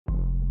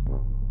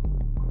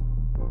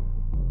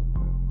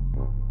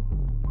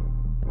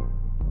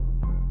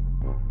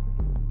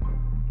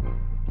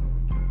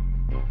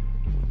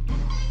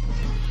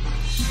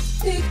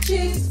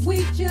Thick chicks,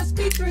 we just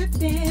be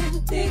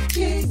thrifting. Thick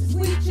chicks,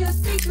 we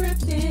just be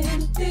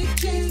thrifting. Thick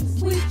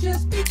chicks, we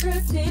just be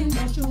thrifting.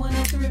 Don't you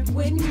wanna thrift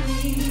with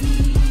me?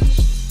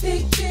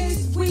 Thick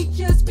chicks, we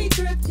just be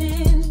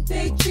thrifting.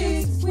 Thick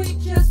chicks, we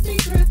just be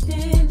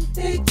thrifting.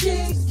 Thick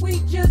chicks, we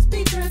just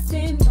be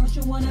thrifting. Don't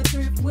you wanna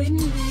thrift with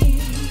me?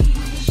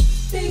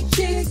 Thick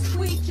chicks,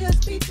 we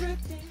just be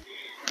thrifting.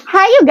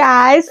 Hi you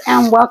guys,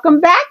 and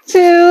welcome back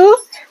to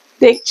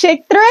Thick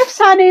Chick Thrifts,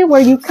 honey,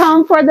 where you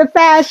come for the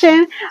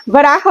fashion,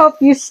 but I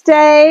hope you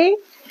stay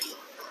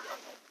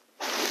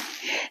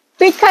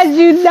because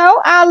you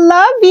know I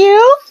love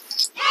you.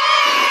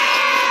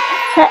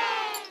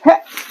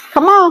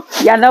 Come on,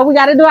 y'all know we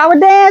got to do our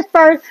dance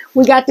first.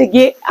 We got to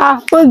get our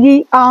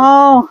boogie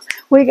on.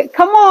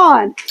 Come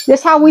on,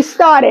 this is how we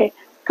started.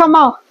 Come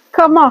on,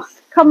 come on.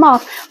 Come on.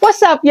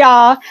 What's up,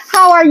 y'all?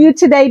 How are you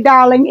today,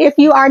 darling? If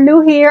you are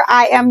new here,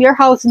 I am your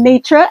host,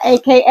 Nitra,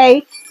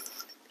 aka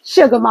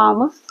Sugar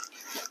Mama.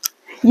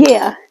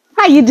 Yeah.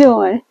 How you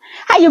doing?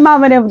 How your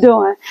mama and them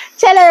doing?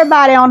 Tell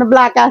everybody on the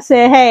block I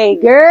said, hey,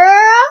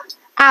 girl,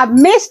 I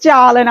missed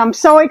y'all, and I'm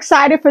so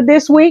excited for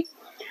this week.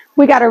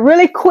 We got a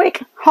really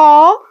quick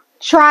haul,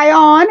 try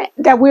on,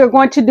 that we are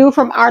going to do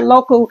from our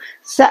local,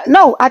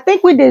 no, I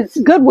think we did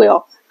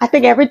Goodwill. I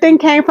think everything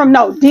came from,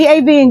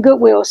 DAV and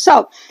Goodwill.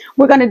 So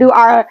we're going to do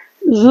our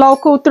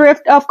local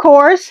thrift, of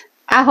course.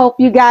 I hope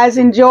you guys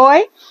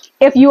enjoy.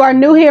 If you are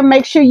new here,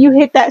 make sure you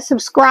hit that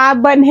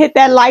subscribe button, hit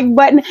that like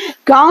button.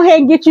 Go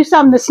ahead and get you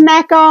something to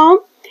snack on.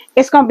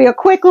 It's going to be a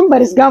quick one,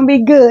 but it's going to be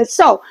good.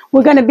 So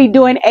we're going to be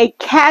doing a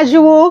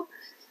casual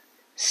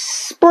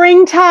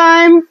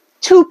springtime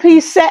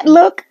two-piece set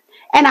look.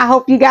 And I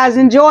hope you guys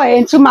enjoy it.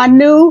 And to my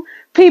new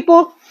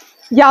people,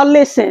 y'all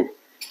listen.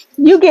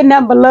 You get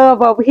nothing but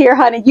love over here,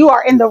 honey. You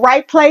are in the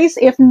right place.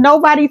 If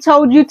nobody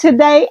told you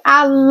today,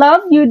 I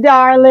love you,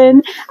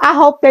 darling. I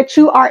hope that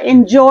you are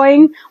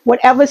enjoying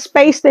whatever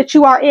space that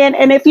you are in.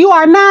 And if you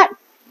are not,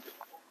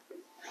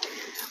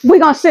 we're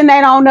going to send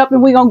that on up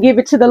and we're going to give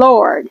it to the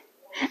Lord.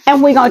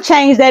 And we're going to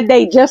change that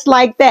day just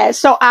like that.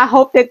 So I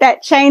hope that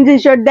that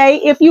changes your day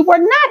if you were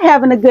not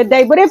having a good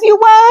day. But if you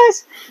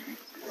was,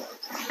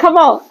 come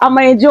on, I'm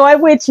going to enjoy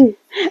it with you.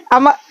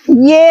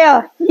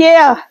 Yeah.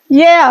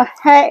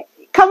 Hey.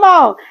 Come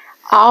on,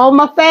 all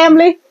my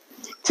family,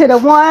 to the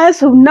ones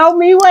who know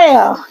me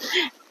well.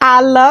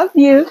 I love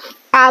you.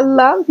 I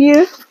love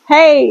you.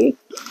 Hey,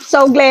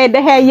 so glad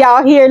to have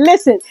y'all here.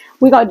 Listen,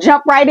 we're going to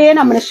jump right in.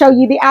 I'm going to show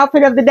you the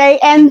outfit of the day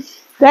and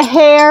the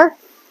hair.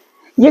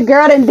 Your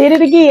girl done did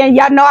it again.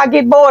 Y'all know I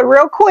get bored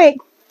real quick.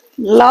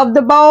 Love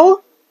the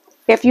bow.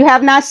 If you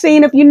have not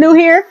seen, if you're new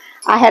here,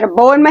 I had a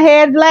bow in my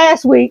head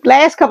last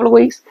couple of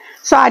weeks.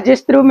 So I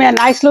just threw me a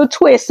nice little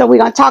twist. So we're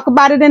going to talk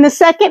about it in a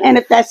second. And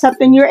if that's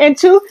something you're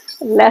into,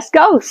 let's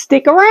go.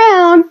 Stick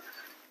around.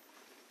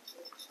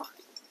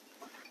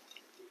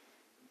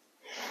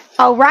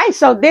 All right.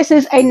 So this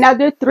is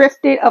another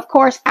thrifted, of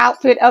course,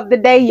 outfit of the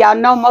day. Y'all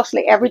know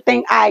mostly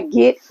everything I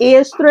get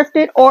is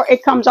thrifted, or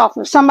it comes off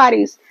of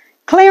somebody's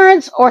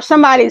clearance or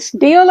somebody's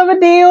deal of a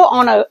deal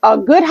on a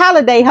good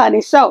holiday,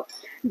 honey. So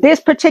this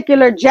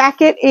particular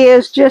jacket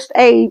is just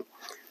a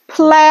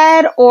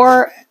plaid,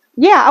 or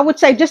yeah, I would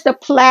say just a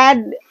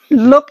plaid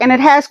look, and it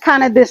has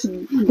kind of this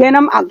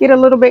denim. I'll get a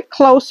little bit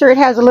closer. It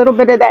has a little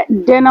bit of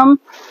that denim.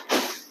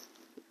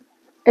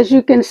 As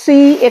you can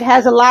see, it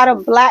has a lot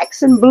of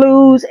blacks and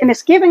blues, and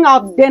it's giving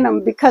off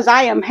denim because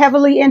I am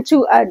heavily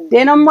into a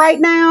denim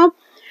right now.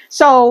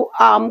 So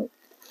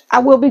I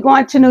will be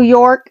going to New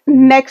York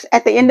next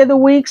at the end of the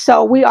week.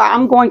 So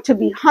I'm going to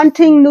be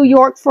hunting New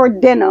York for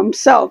denim.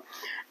 So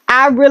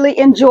I really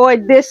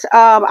enjoyed this.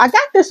 I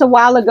got this a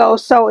while ago,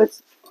 so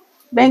it's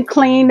been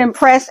cleaned and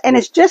pressed, and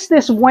it's just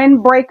this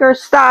windbreaker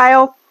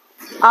style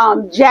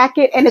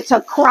jacket, and it's a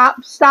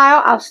crop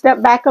style. I'll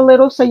step back a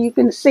little so you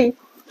can see.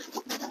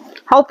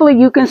 Hopefully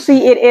you can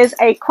see it is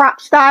a crop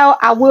style.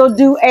 I will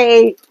do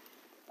a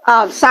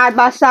side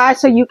by side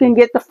so you can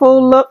get the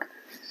full look.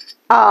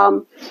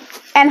 And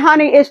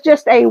honey, it's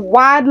just a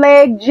wide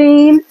leg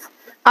jean.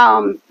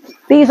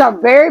 These are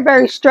very,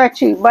 very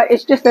stretchy, but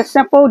it's just a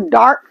simple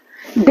dark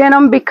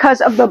denim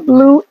because of the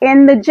blue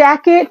in the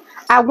jacket.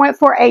 I went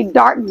for a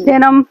dark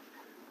denim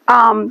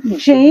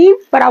jean,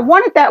 but I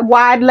wanted that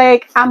wide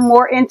leg. I'm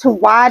more into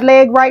wide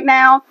leg right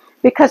now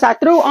because I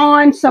threw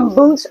on some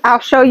boots. I'll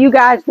show you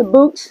guys the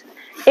boots.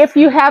 If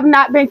you have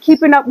not been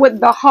keeping up with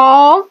the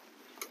haul,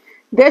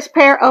 this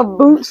pair of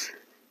boots,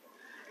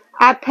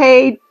 I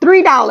paid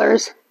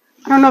 $3.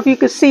 I don't know if you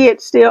can see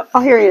it still.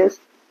 Oh, here it is.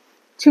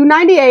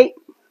 $2.98.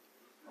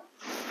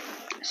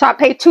 So I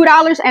paid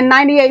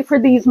 $2.98 for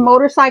these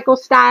motorcycle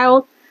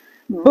style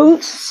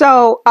boots.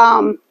 So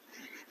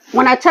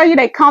when I tell you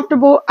they're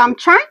comfortable, I'm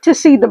trying to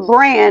see the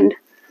brand,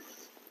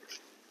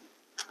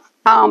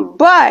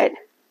 but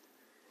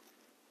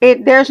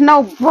there's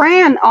no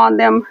brand on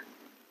them.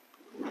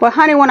 But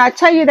honey, when I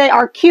tell you they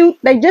are cute,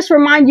 they just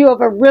remind you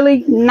of a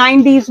really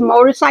 90s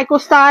motorcycle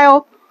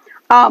style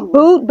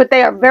boot, but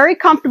they are very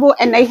comfortable,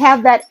 and they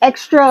have that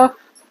extra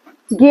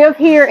give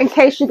here in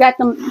case you got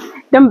them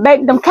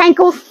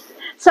cankles.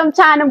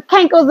 Sometimes them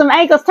cankles and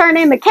ankles turn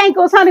into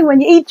cankles, honey,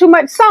 when you eat too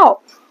much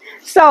salt.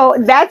 So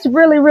that's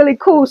really, really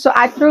cool. So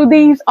I threw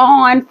these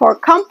on for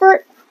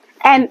comfort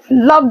and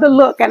love the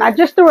look. And I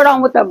just threw it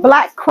on with a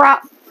black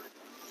crop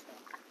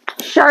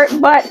shirt,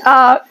 but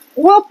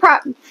we'll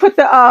put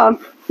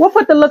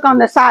the look on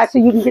the side so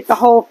you can get the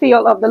whole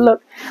feel of the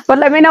look. But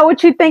let me know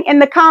what you think in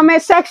the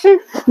comment section.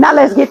 Now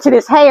let's get to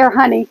this hair,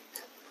 honey.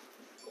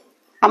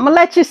 I'm gonna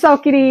let you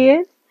soak it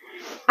in.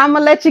 I'm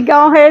gonna let you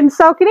go ahead and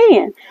soak it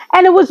in.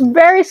 And it was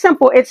very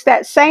simple. It's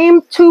that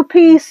same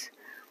two-piece.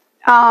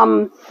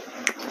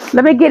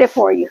 Let me get it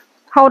for you.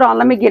 Hold on,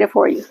 let me get it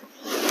for you.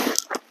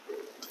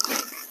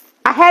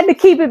 I had to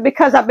keep it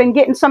because I've been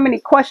getting so many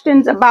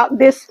questions about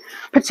this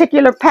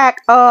particular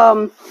pack,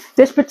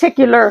 this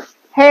particular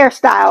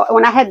hairstyle.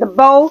 When I had the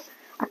bow,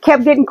 I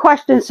kept getting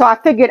questions, so I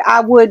figured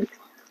I would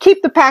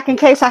keep the pack in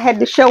case I had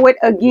to show it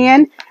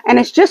again. And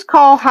it's just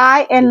called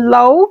High and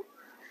Low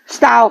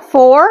Style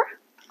 4.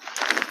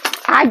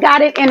 I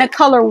got it in a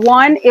color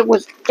 1. It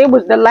was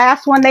the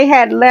last one they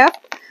had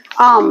left.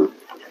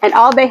 And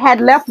all they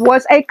had left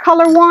was a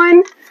color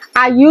 1.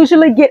 I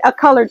usually get a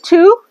color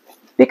 2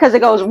 because it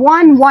goes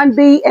 1,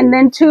 1B, and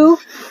then 2.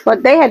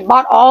 But they had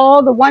bought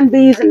all the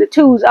 1Bs and the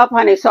 2s up,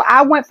 honey. So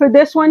I went for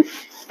this one.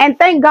 And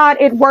thank God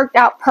it worked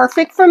out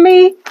perfect for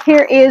me.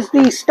 Here is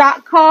the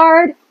stock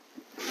card.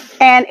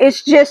 And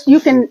it's just, you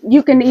can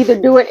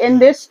either do it in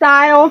this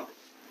style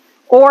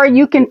or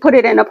you can put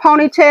it in a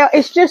ponytail.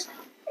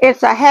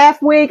 It's a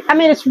half wig. I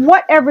mean, it's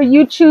whatever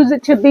you choose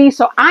it to be.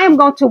 So I am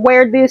going to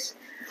wear this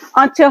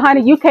until,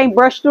 honey, you can't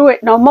brush through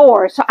it no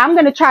more. So I'm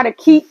going to try to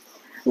keep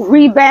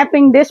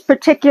revamping this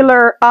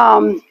particular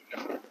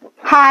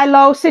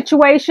high-low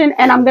situation.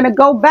 And I'm going to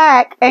go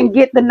back and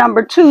get the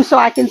number 2 so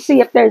I can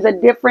see if there's a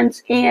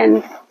difference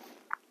in,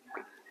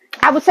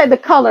 I would say, the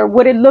color.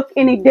 Would it look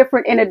any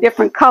different in a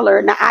different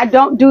color? Now, I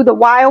don't do the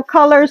wild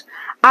colors.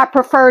 I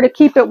prefer to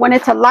keep it when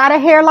it's a lot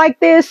of hair like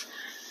this.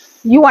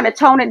 You want to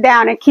tone it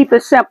down and keep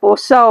it simple.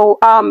 So,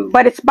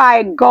 but it's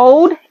by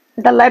Gold,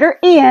 the letter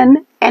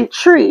N, and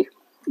Tree.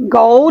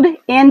 Gold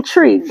and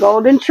Tree.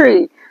 Golden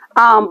Tree.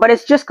 But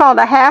it's just called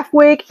a half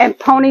wig and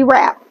pony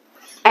wrap.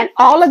 And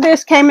all of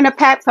this came in a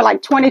pack for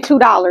like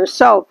 $22.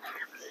 So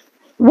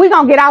we're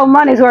going to get our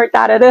money's worth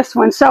out of this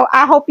one. So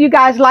I hope you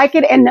guys like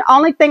it. And the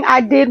only thing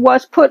I did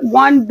was put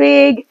one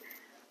big,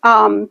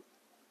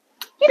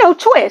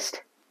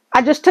 twist.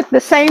 I just took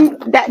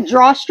that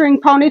drawstring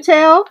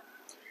ponytail.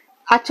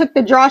 I took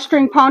the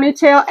drawstring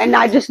ponytail and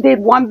I just did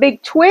one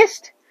big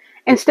twist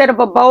instead of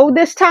a bow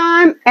this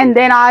time. And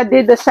then I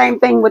did the same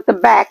thing with the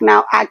back.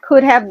 Now, I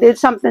could have did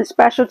something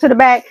special to the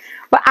back,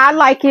 but I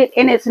like it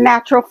in its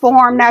natural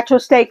form, natural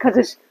state, because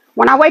it's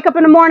when I wake up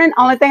in the morning,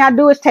 only thing I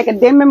do is take a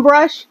dimming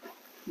brush,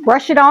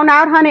 brush it on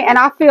out, honey, and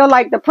I feel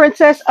like the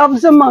Princess of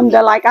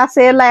Zamunda, like I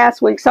said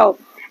last week. So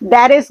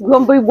that is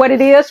going to be what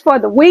it is for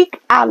the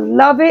week. I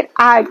love it.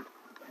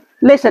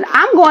 Listen,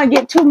 I'm going to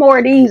get 2 more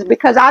of these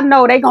because I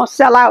know they're going to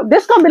sell out.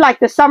 This is going to be like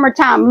the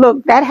summertime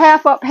look. That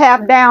half up,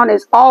 half down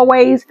is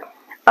always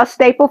a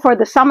staple for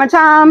the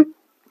summertime.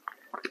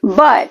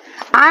 But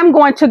I'm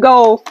going to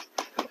go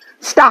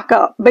stock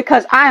up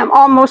because I am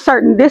almost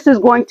certain this is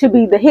going to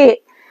be the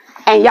hit.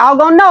 And y'all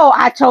going to know,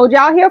 I told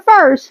y'all here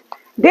first,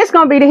 this is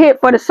going to be the hit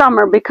for the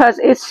summer because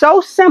it's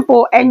so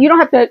simple and you don't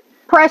have to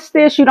press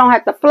this. You don't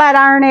have to flat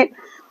iron it.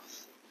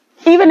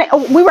 Even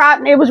we were out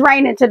and it was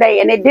raining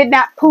today and it did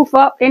not poof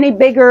up any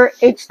bigger.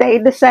 It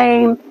stayed the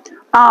same.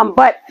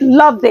 But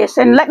love this.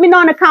 And let me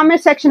know in the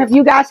comment section if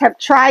you guys have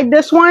tried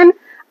this one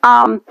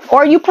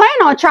or you plan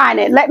on trying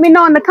it. Let me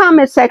know in the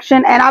comment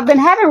section. And I've been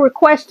having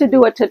requests to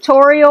do a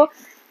tutorial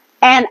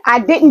and I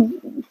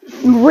didn't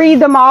read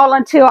them all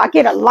until I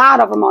get a lot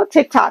of them on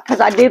TikTok because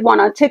I did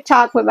one on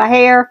TikTok with my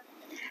hair.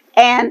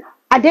 And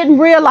I didn't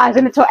realize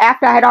it until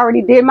after I had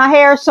already did my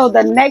hair. So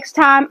the next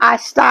time I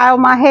style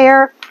my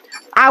hair,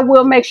 I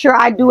will make sure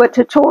I do a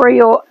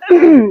tutorial,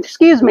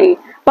 excuse me.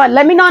 But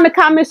let me know in the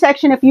comment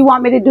section if you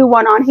want me to do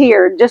one on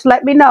here. Just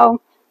let me know.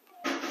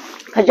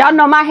 Because y'all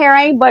know my hair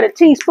ain't but a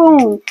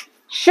teaspoon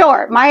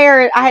short. My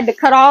hair, I had to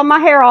cut all my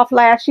hair off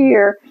last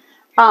year.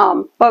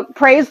 But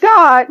praise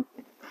God,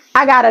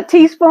 I got a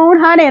teaspoon,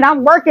 honey, and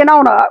I'm working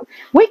on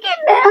we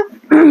getting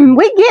there.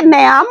 We getting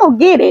there. I'm going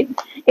to get it.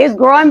 It's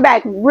growing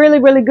back really,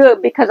 really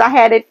good because I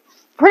had it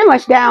pretty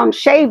much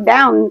shaved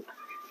down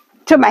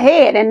to my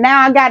head, and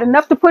now I got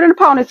enough to put in a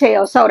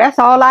ponytail. So that's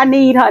all I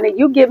need, honey.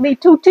 You give me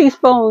 2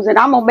 teaspoons and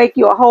I'm gonna make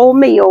you a whole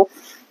meal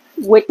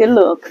with the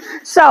look.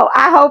 So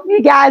I hope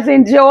you guys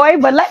enjoy,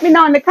 but let me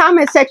know in the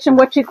comment section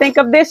what you think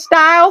of this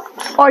style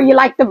or you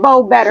like the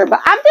bow better.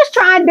 But I'm just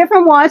trying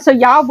different ones, so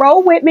y'all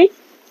roll with me.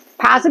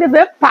 Positive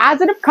if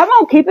positive. Come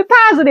on, keep it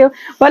positive,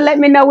 but let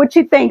me know what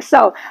you think.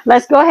 So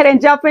let's go ahead and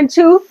jump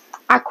into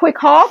our quick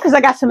haul because I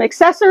got some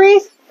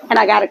accessories and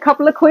I got a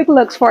couple of quick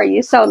looks for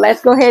you. So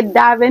let's go ahead and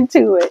dive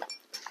into it.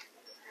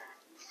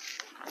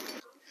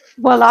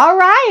 Well, all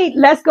right,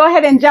 let's go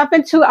ahead and jump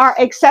into our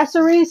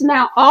accessories.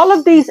 Now, all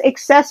of these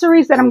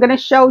accessories that I'm going to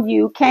show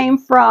you came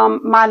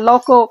from my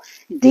local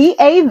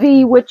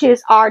DAV, which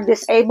is our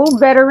Disabled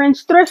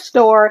Veterans Thrift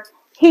Store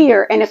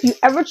here. And if you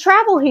ever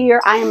travel here,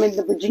 I am in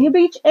the Virginia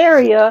Beach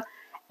area,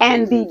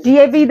 and the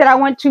DAV that I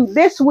went to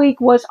this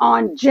week was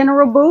on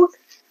General Booth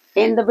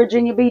in the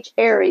Virginia Beach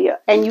area.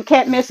 And you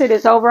can't miss it.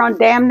 It's over on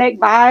Dam Neck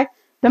by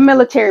the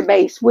military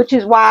base, which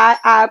is why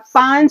I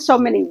find so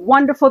many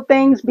wonderful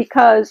things,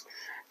 because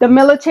the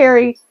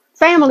military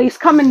families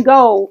come and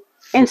go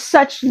in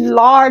such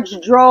large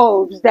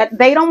droves that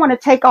they don't want to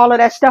take all of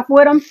that stuff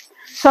with them.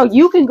 So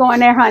you can go in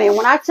there, honey. And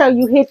when I tell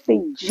you hit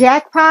the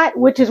jackpot,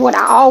 which is what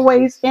I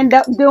always end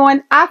up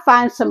doing, I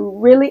find some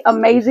really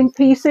amazing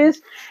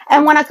pieces.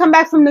 And when I come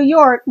back from New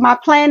York, my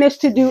plan is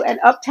to do an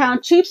Uptown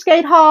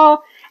Cheapskate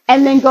haul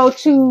and then go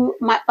to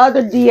my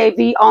other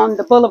DAV on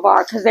the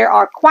boulevard, because there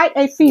are quite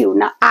a few.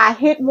 Now, I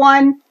hit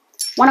one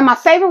of my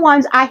favorite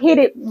ones. I hit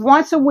it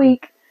once a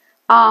week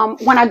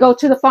when I go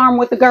to the farm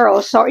with the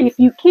girls. So if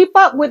you keep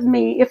up with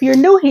me, if you're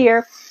new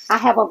here, I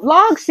have a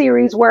vlog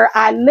series where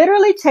I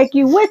literally take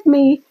you with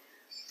me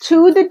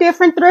to the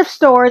different thrift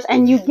stores,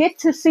 and you get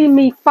to see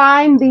me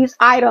find these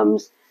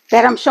items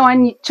that I'm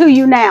showing to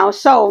you now.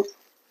 So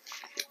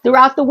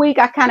throughout the week,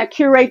 I kind of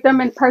curate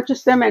them and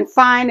purchase them and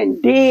find and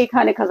dig,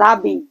 honey, because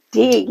I'll be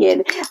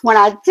digging. When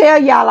I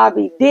tell y'all, I'll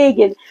be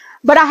digging.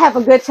 But I have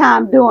a good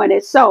time doing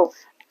it. So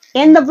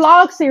in the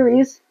vlog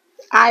series,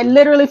 I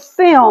literally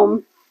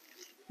film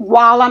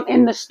while I'm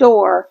in the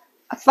store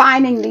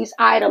finding these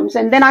items.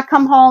 And then I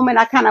come home and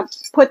I kind of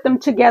put them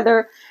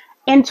together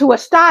into a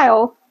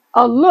style,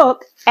 a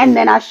look, and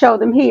then I show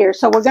them here.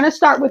 So we're going to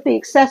start with the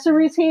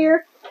accessories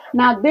here.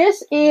 Now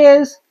this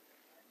is,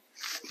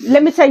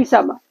 let me tell you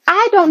something.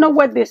 I don't know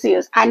what this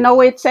is. I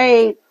know it's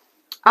a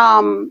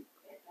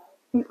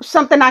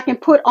something I can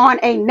put on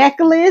a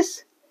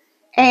necklace,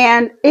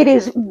 and it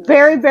is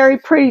very, very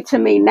pretty to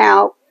me.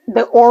 Now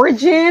the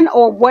origin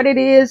or what it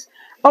is,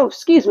 oh,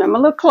 excuse me, I'm a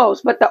little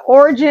close, but the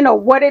origin or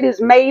what it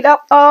is made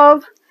up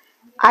of,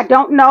 I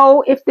don't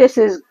know if this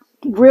is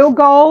real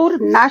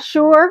gold, not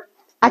sure.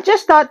 I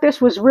just thought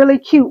this was really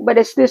cute, but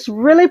it's this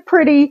really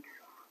pretty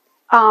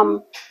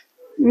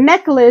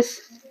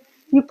necklace.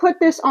 You put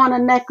this on a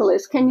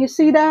necklace. Can you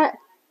see that?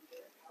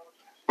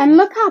 And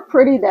look how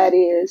pretty that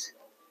is.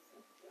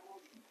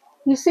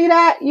 You see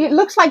that? It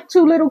looks like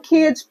two little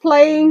kids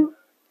playing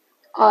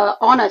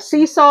on a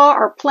seesaw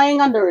or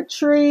playing under a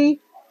tree.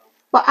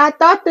 But I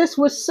thought this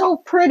was so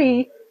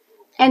pretty.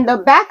 And the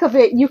back of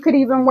it, you could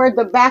even wear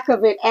the back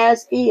of it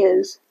as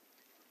is.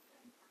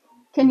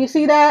 Can you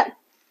see that?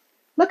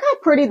 Look how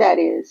pretty that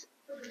is.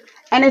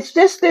 And it's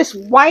just this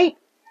white,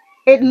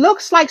 it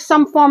looks like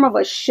some form of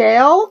a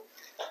shell.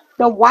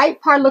 The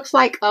white part looks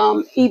like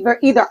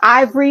either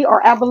ivory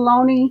or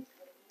abalone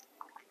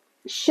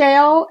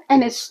shell.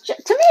 And it's,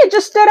 to me, it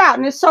just stood out,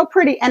 and it's so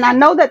pretty. And I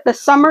know that the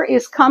summer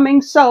is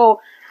coming,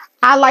 so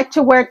I like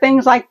to wear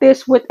things like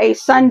this with a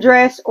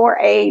sundress or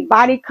a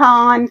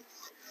bodycon.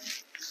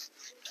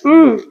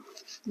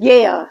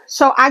 Yeah.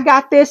 So I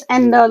got this,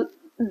 and the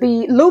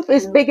loop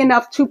is big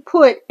enough to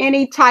put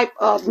any type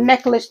of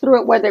necklace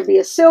through it, whether it be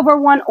a silver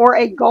one or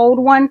a gold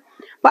one.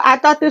 But I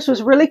thought this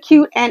was really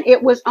cute, and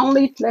it was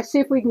only, let's see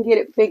if we can get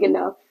it big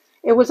enough.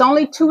 It was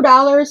only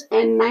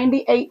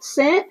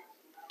 $2.98.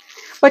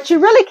 But you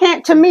really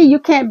can't, to me, you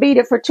can't beat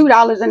it for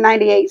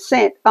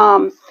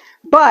 $2.98.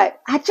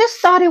 But I just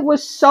thought it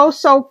was so,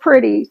 so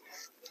pretty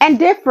and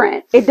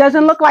different. It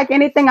doesn't look like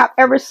anything I've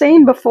ever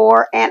seen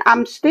before. And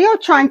I'm still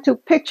trying to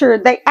picture,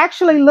 they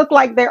actually look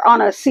like they're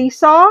on a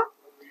seesaw.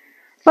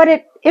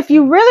 But if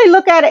you really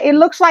look at it, it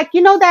looks like,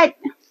 you know, that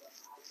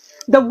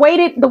the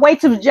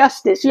weights of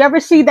justice. You ever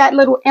see that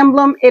little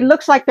emblem? It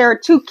looks like there are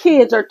two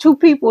kids or two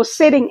people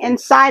sitting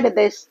inside of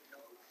this.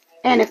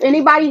 And if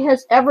anybody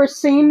has ever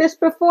seen this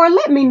before,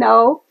 let me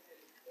know.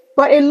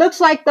 But it looks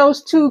like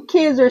those two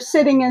kids are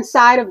sitting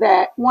inside of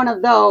that, one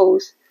of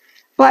those.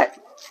 But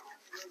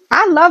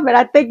I love it.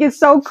 I think it's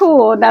so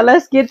cool. Now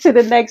let's get to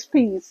the next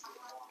piece.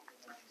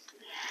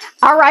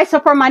 All right, so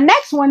for my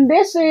next one,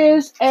 this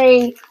is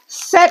a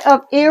set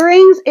of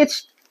earrings.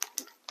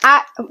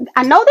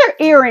 I know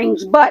they're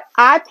earrings, but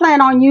I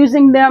plan on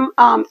using them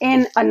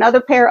in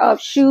another pair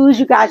of shoes.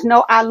 You guys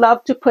know I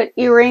love to put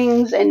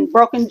earrings and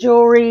broken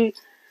jewelry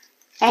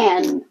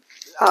and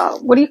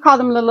what do you call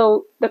them?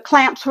 The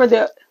clamps for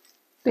the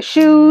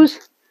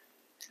shoes.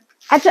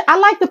 I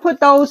like to put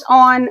those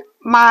on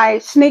my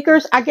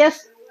sneakers. I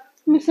guess,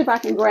 let me see if I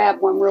can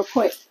grab one real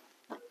quick.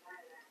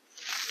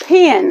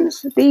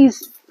 Pins.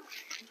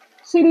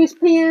 See these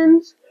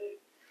pins?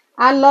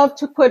 I love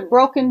to put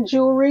broken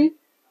jewelry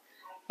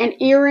and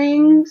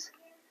earrings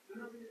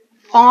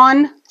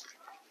on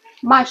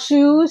my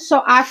shoes.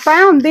 So I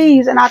found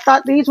these, and I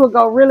thought these would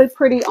go really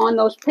pretty on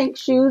those pink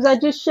shoes I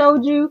just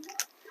showed you.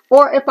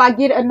 Or if I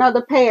get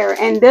another pair.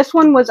 And this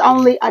one was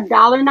only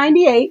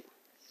 $1.98.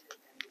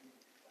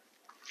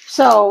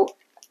 So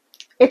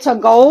it's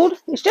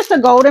just a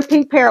gold and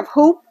pink pair of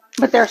hoops,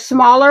 but they're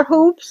smaller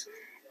hoops.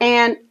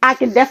 And I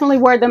can definitely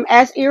wear them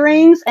as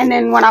earrings. And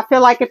then when I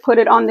feel like it, put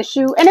it on the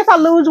shoe. And if I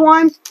lose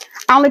one,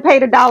 I only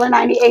paid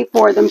 $1.98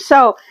 for them.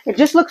 So it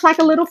just looks like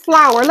a little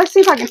flower. Let's see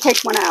if I can take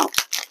one out.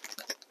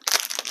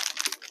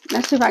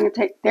 Let's see if I can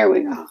there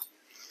we go.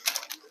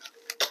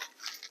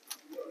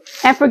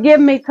 And forgive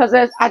me because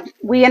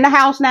we in the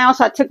house now,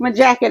 so I took my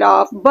jacket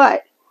off.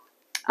 But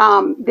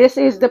this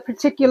is the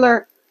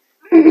particular,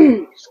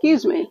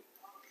 excuse me,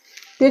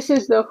 this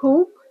is the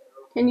hoop.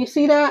 Can you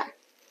see that?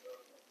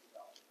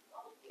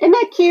 Isn't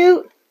that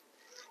cute?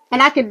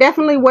 And I could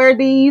definitely wear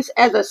these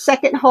as a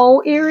second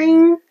hole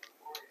earring,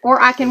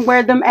 or I can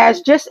wear them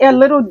as just a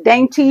little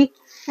dainty.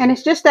 And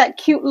it's just that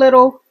cute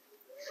little,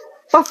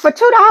 but for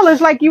 $2,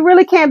 like, you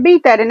really can't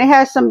beat that. And it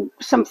has some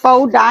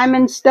faux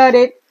diamond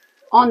studded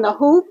on the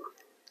hoop.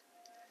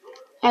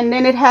 And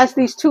then it has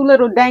these two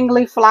little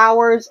dangly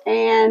flowers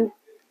and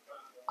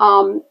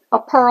a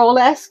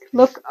pearl-esque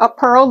look, a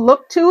pearl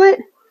look to it.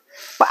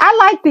 But I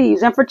like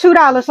these, and for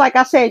 $2, like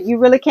I said, you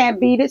really can't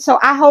beat it. So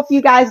I hope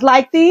you guys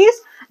like these.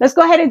 Let's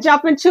go ahead and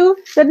jump into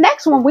the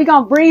next one. We're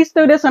gonna breeze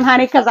through this one,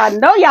 honey, because I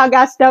know y'all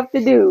got stuff to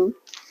do.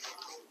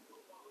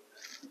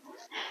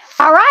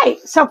 All right,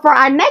 so for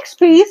our next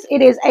piece,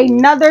 it is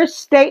another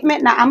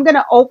statement. Now I'm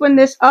gonna open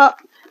this up,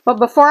 but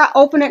before I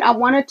open it, I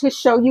wanted to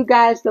show you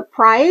guys the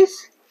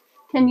price.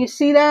 Can you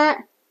see that?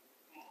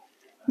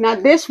 Now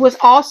this was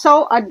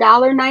also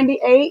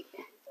 $1.98.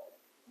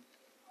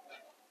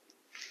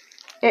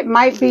 It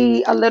might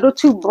be a little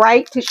too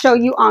bright to show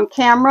you on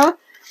camera,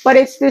 but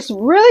it's this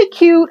really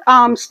cute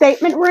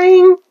statement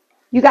ring.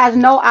 You guys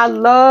know I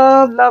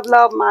love, love,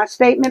 love my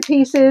statement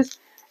pieces.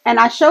 And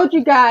I showed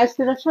you guys,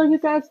 did I show you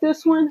guys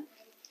this one?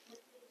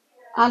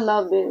 I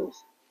love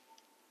this.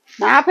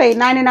 Now I paid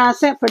 99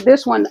 cents for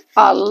this one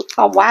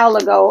a while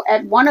ago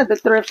at one of the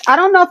thrifts. I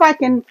don't know if I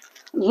can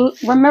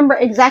remember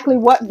exactly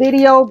what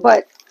video,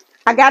 but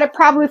I got it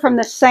probably from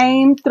the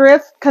same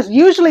thrift, because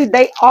usually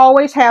they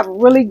always have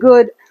really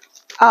good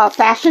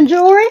fashion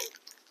jewelry.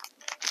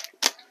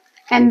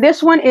 And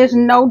this one is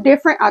no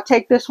different. I'll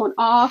take this one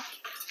off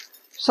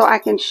so I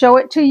can show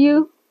it to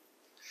you.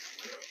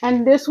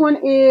 And this one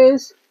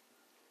is,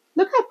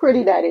 look how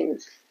pretty that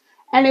is.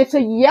 And it's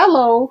a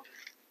yellow,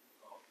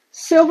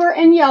 silver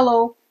and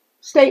yellow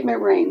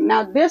statement ring.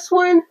 Now this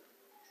one,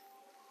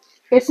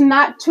 it's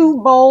not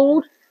too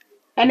bold,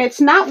 and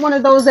it's not one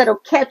of those that'll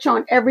catch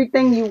on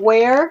everything you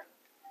wear,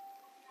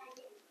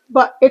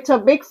 but it's a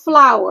big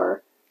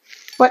flower.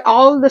 But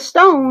all of the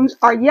stones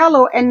are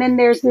yellow, and then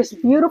there's this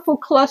beautiful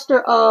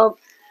cluster of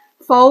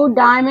faux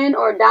diamond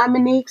or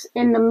diamondiques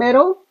in the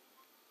middle.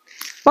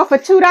 But for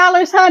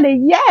 $2, honey,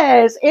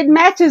 yes, it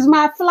matches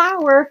my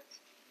flower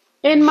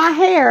in my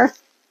hair.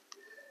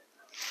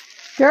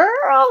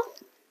 Girl,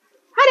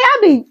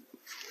 honey,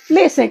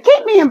 listen,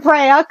 keep me in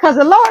prayer, because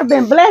the Lord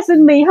been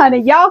blessing me, honey.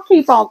 Y'all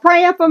keep on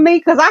praying for me,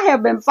 because I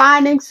have been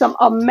finding some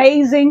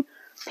amazing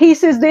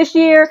pieces this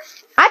year.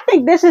 I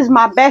think this is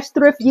my best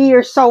thrift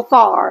year so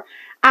far.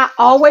 I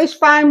always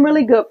find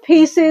really good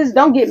pieces,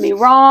 don't get me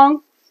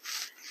wrong,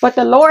 but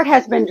the Lord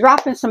has been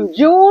dropping some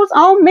jewels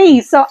on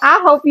me. So I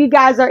hope you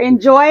guys are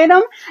enjoying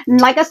them. And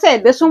like I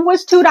said, this one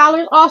was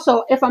 $2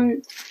 also. If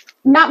I'm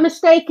not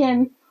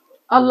mistaken,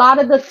 a lot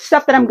of the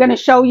stuff that I'm going to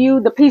show you,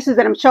 the pieces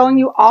that I'm showing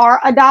you, are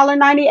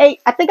 $1.98.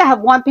 I think I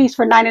have one piece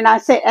for 99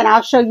 cents, and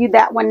I'll show you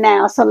that one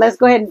now. So let's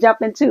go ahead and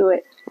jump into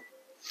it.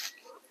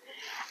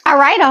 All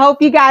right, I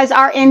hope you guys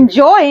are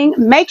enjoying.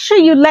 Make sure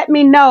you let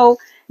me know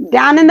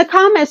down in the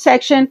comment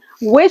section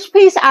which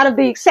piece out of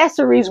the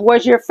accessories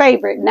was your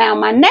favorite. Now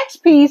my next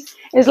piece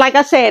is, like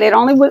I said, it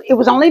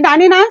was only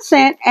 99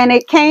 cents, and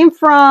it came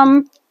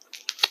from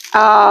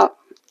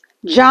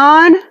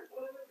John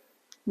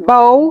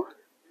Bow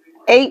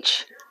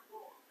H.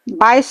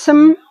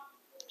 Bison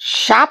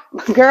Shop.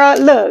 Girl,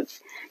 look,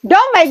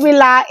 don't make me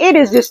lie, it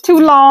is just too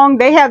long.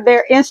 They have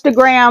their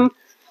Instagram,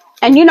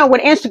 and you know,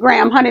 with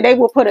Instagram, honey, they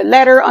will put a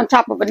letter on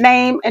top of a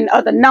name and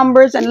other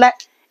numbers, and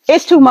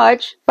it's too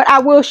much, but I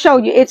will show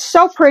you. It's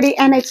so pretty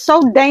and it's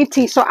so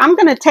dainty. So I'm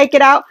going to take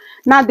it out.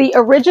 Now the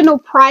original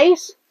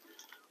price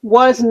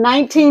was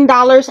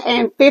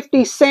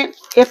 $19.50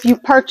 if you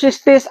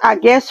purchased this, I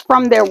guess,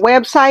 from their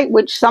website,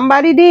 which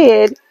somebody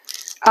did.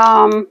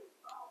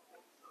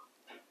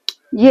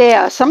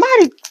 Yeah,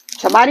 somebody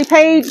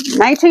paid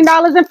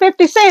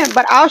 $19.50,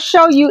 but I'll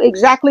show you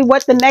exactly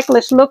what the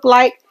necklace looked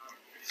like.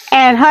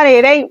 And honey,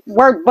 it ain't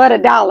worth but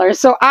 $1.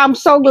 So I'm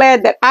so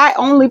glad that I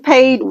only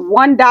paid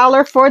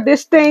 $1 for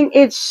this thing.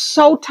 It's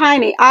so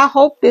tiny. I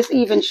hope this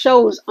even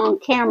shows on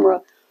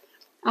camera.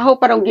 I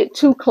hope I don't get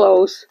too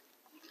close.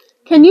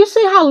 Can you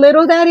see how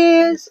little that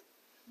is?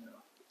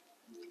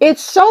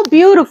 It's so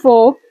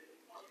beautiful.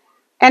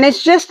 And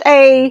it's just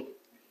a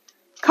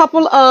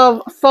couple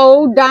of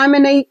faux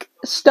diamondique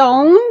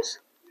stones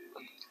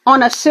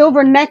on a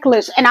silver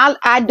necklace. And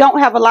I don't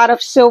have a lot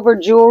of silver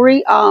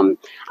jewelry. I'm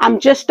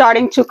just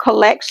starting to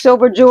collect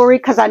silver jewelry,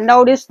 because I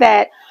noticed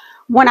that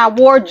when I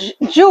wore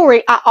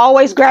jewelry, I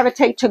always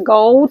gravitate to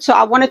gold. So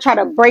I want to try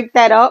to break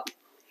that up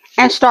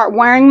and start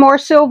wearing more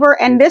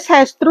silver. And this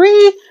has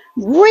 3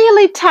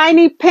 really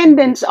tiny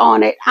pendants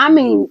on it. I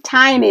mean,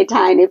 tiny,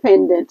 tiny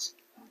pendants.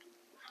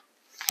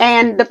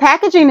 And the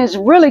packaging is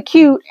really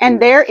cute.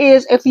 And there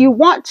is, if you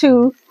want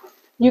to,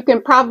 you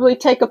can probably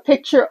take a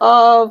picture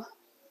of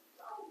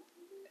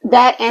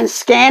that and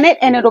scan it,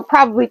 and it'll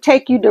probably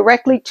take you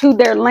directly to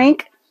their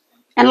link.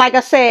 And like I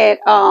said,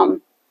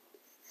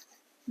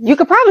 you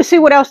could probably see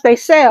what else they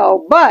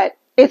sell, but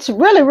it's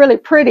really, really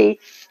pretty.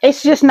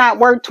 It's just not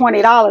worth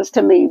 $20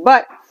 to me,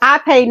 but I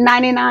paid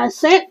 99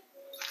 cents.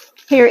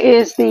 Here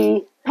is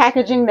the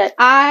packaging that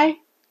I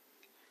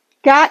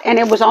got, and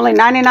it was only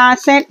 99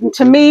 cents. And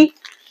to me,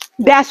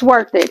 that's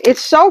worth it.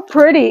 It's so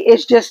pretty.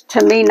 It's just,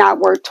 to me, not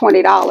worth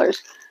 $20.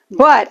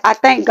 But I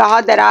thank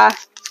God that I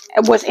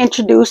was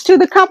introduced to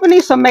the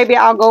company, so maybe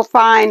I'll go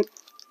find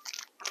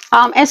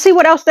and see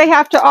what else they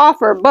have to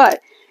offer. But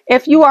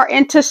if you are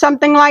into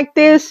something like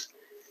this,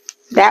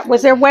 that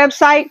was their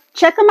website.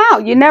 Check them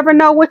out. You never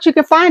know what you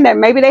can find there.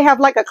 Maybe they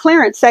have like a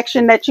clearance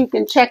section that you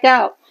can check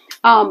out.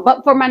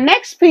 But for my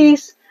next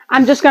piece,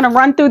 I'm just going to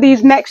run through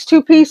these next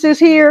two pieces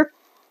here.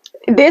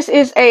 This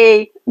is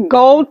a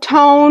gold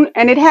tone,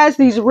 and it has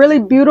these really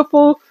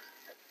beautiful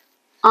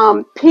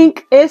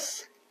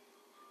pink-esque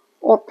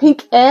or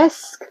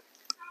pink-esque.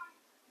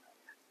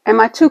 Am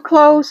I too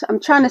close? I'm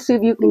trying to see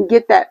if you can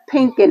get that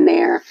pink in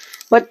there.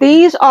 But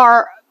these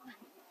are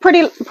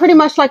pretty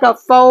much like a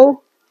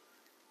faux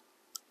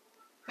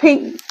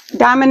pink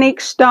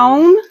Dominique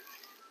stone.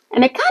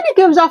 And it kind of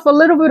gives off a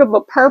little bit of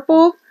a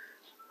purple.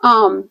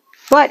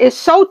 But it's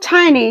so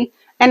tiny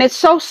and it's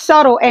so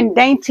subtle and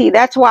dainty.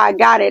 That's why I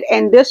got it.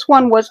 And this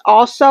one was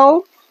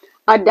also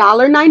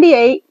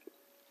 $1.98.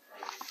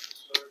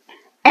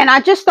 And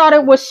I just thought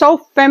it was so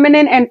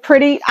feminine and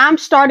pretty. I'm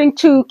starting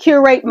to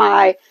curate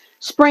my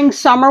spring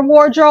summer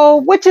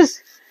wardrobe, which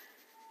is,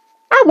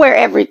 I wear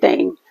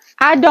everything.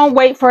 I don't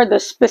wait for the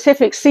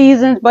specific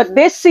seasons, but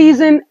this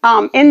season,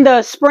 in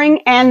the spring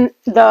and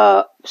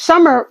the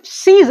summer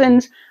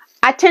seasons,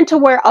 I tend to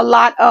wear a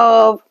lot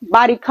of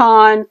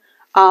bodycon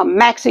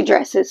maxi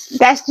dresses.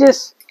 That's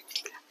just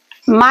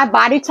my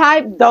body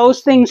type.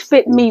 Those things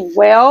fit me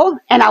well,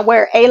 and I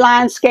wear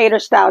A-line skater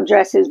style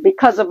dresses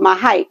because of my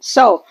height.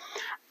 So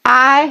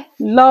I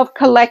love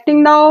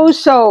collecting those.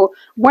 So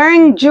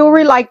wearing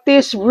jewelry like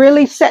this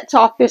really sets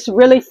off this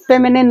really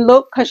feminine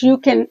look, because you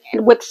can,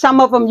 with some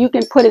of them, you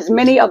can put as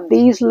many of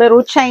these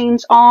little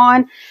chains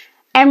on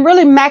and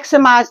really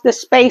maximize the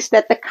space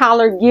that the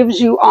collar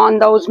gives you on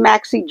those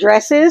maxi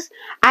dresses.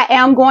 I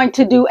am going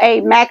to do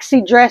a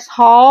maxi dress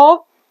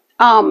haul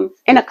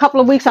in a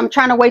couple of weeks. I'm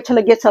trying to wait till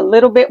it gets a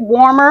little bit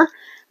warmer.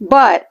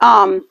 But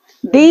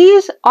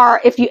these are,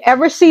 if you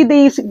ever see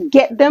these,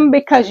 get them,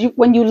 because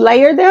when you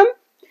layer them,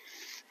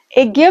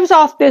 it gives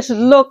off this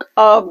look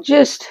of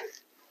just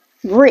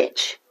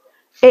rich.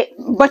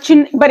 But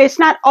it's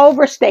not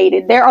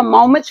overstated. There are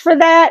moments for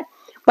that.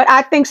 But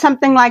I think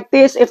something like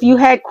this, if you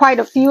had quite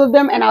a few of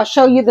them, and I'll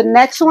show you the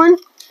next one.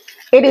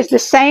 It is the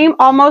same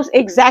almost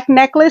exact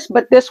necklace,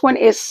 but this one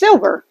is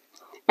silver.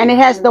 And it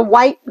has the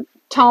white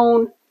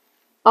tone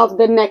of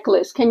the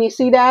necklace. Can you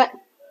see that?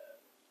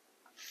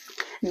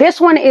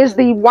 This one is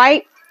the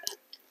white.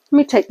 Let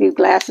me take these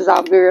glasses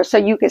off, girl, so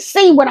you can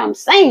see what I'm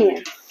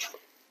saying.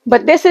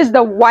 But this is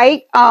the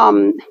white,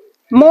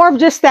 more of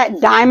just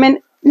that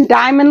diamond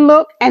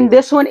look. And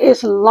this one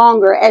is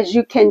longer, as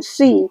you can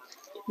see.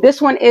 This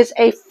one is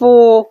a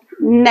full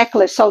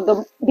necklace.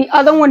 So the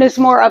other one is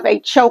more of a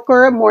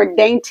choker, more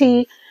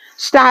dainty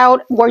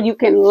styled, where you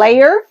can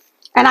layer.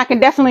 And I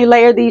can definitely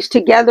layer these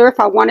together if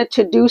I wanted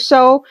to do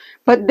so.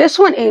 But this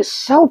one is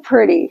so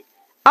pretty.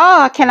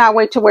 Oh, I cannot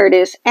wait to wear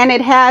this. And it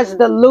has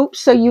the loop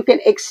so you can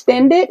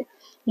extend it.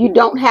 You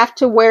don't have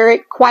to wear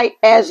it quite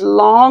as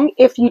long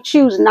if you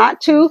choose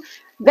not to.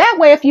 That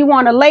way, if you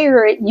want to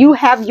layer it, you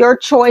have your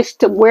choice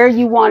to where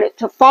you want it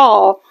to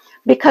fall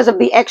because of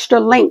the extra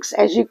links,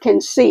 as you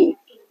can see.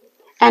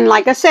 And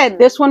like I said,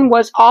 this one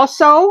was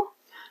also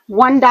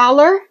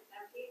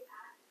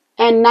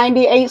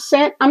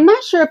 $1.98. I'm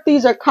not sure if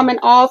these are coming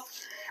off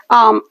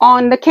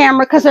on the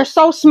camera because they're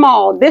so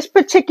small. This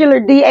particular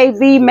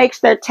DAV makes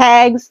their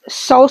tags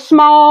so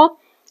small,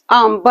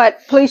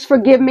 but please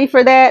forgive me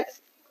for that.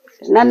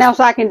 There's nothing else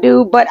I can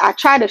do, but I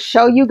try to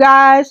show you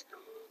guys.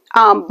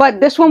 But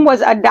this one was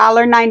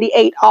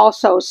 $1.98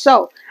 also.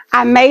 So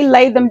I may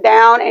lay them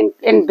down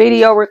and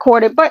video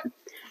record it, but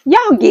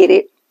y'all get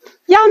it.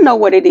 Y'all know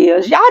what it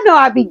is. Y'all know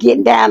I be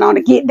getting down on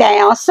the get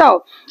down.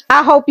 So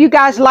I hope you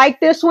guys like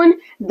this one.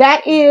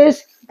 That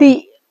is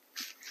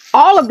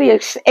all of the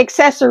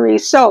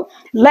accessories. So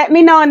let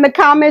me know in the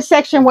comment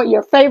section what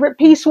your favorite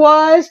piece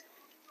was.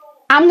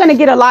 I'm going to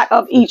get a lot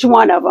of each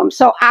one of them.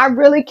 So I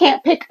really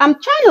can't pick. I'm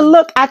trying to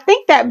look. I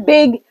think that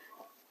big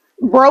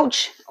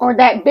brooch or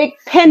that big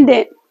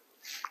pendant,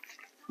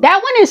 that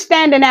one is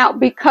standing out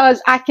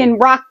because I can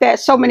rock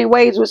that so many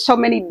ways with so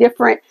many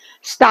different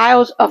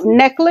styles of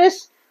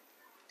necklace.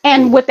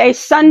 And with a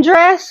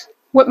sundress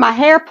with my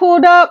hair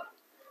pulled up.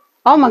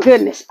 Oh my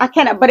goodness. I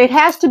cannot. But it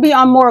has to be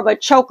on more of a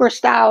choker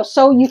style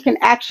so you can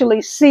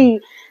actually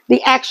see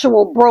the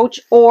actual brooch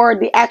or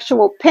the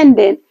actual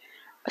pendant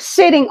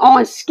sitting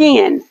on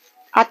skin.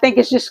 I think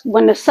it's just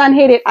when the sun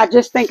hit it, I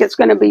just think it's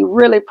going to be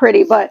really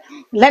pretty. But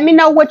let me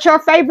know what your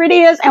favorite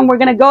is, and we're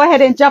going to go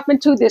ahead and jump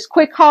into this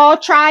quick haul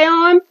try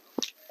on,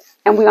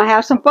 and we're going to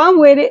have some fun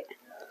with it.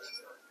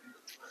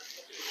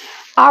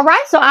 All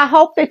right, so I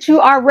hope that you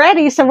are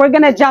ready. So we're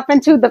going to jump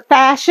into the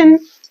fashion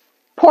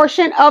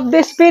portion of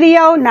this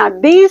video. Now,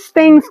 these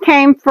things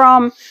came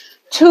from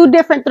 2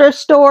 different thrift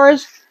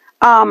stores.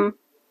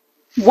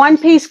 One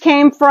piece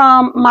came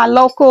from my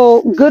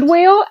local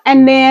Goodwill,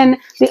 and then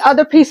the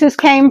other pieces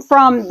came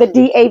from the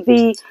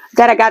DAV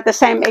that I got the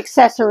same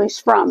accessories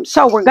from.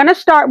 So we're going to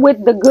start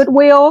with the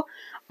Goodwill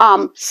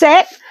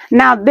set.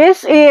 Now,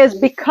 this is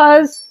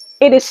because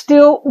it is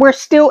still, we're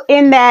still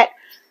in that,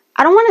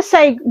 I don't want to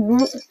say,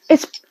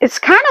 it's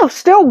kind of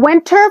still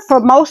winter for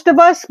most of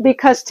us,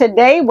 because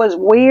today was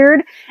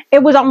weird.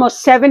 It was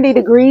almost 70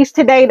 degrees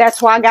today.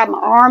 That's why I got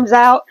my arms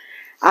out.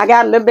 I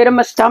got a little bit of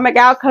my stomach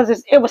out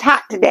because it was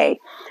hot today.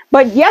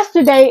 But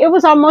yesterday, it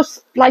was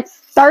almost like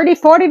 30,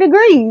 40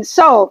 degrees.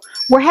 So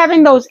we're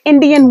having those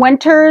Indian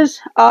winters,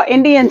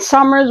 Indian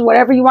summers,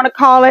 whatever you want to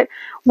call it,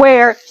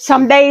 where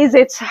some days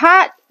it's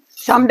hot,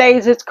 some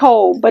days it's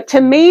cold. But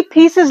to me,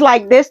 pieces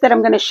like this that I'm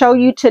going to show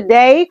you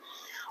today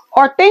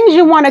are things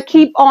you want to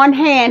keep on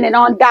hand and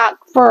on dock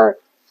for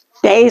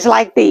days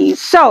like these.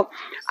 So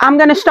I'm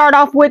going to start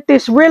off with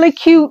this really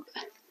cute,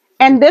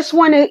 and this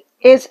one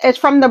is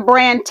from the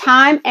brand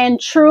Time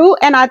and True.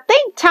 And I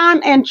think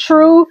Time and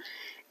True,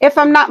 if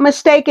I'm not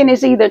mistaken,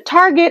 is either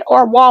Target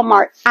or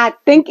Walmart. I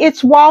think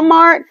it's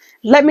Walmart.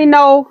 Let me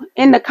know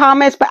in the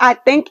comments, but I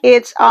think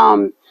it's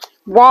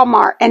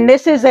Walmart. And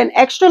this is an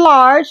extra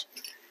large,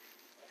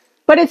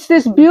 but it's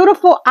this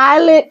beautiful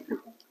eyelet.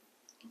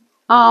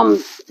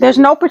 There's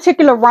no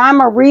particular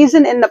rhyme or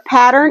reason in the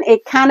pattern.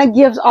 It kind of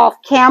gives off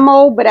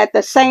camo, but at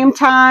the same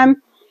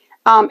time,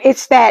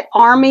 it's that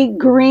army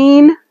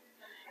green.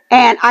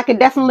 And I could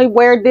definitely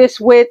wear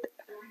this with,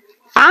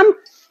 I'm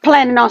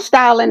planning on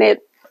styling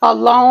it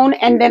alone.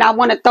 And then I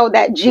want to throw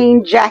that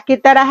jean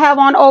jacket that I have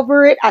on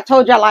over it. I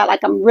told y'all like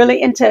I'm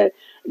really into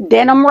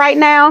denim right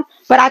now.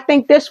 But I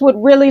think this would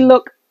really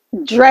look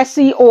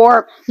dressy,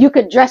 or you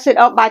could dress it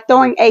up by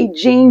throwing a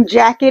jean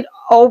jacket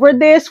over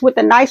this with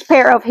a nice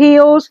pair of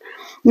heels.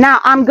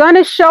 Now, I'm going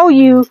to show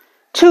you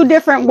 2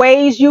 different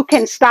ways you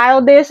can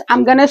style this.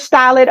 I'm going to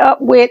style it up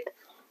with,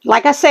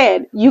 like I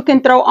said, you can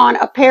throw on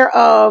a pair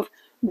of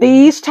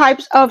these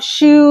types of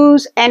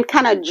shoes and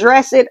kind of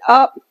dress it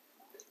up,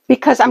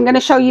 because I'm going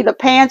to show you the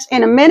pants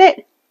in a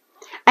minute.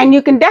 And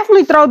you can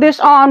definitely throw this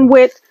on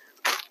with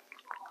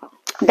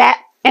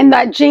that and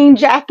that jean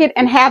jacket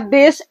and have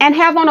this, and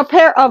have on a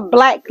pair of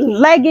black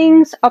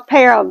leggings, a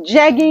pair of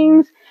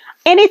jeggings,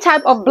 any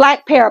type of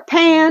black pair of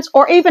pants,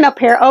 or even a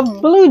pair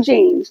of blue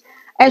jeans.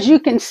 As you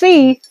can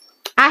see,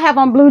 I have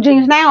on blue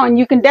jeans now, and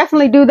you can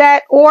definitely do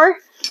that, or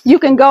you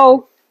can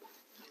go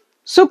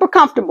super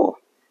comfortable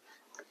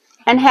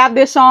and have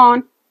this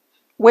on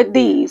with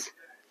these.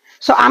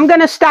 So I'm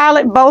going to style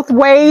it both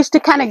ways to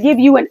kind of give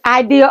you an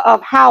idea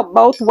of how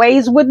both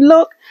ways would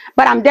look.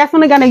 But I'm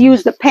definitely going to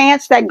use the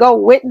pants that go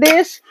with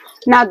this.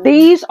 Now,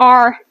 these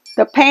are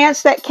the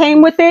pants that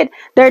came with it.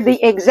 They're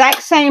the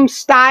exact same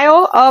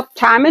style of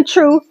Time and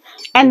True.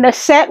 And the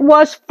set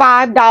was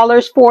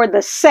 $5 for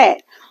the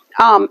set.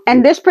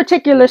 And this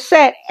particular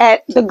set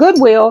at the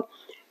Goodwill,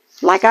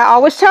 like I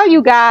always tell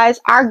you guys,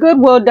 our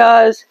Goodwill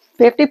does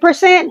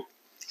 50%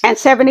 and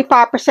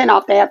 75%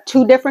 off. They have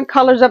 2 different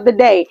colors of the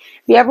day.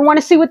 If you ever want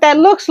to see what that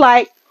looks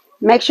like,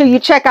 make sure you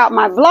check out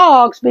my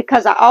vlogs,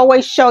 because I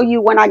always show you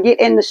when I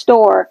get in the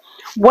store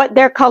what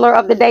their color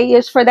of the day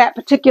is for that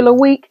particular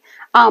week.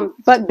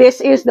 But this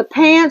is the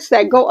pants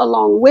that go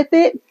along with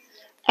it.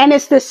 And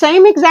it's the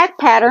same exact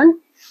pattern.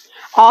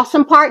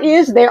 Awesome part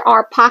is there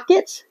are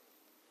pockets.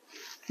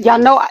 Y'all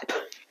know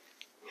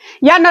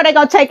they're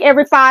going to take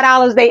every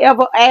 $5 they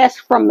ever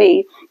ask from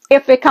me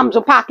if it comes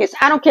with pockets.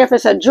 I don't care if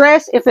it's a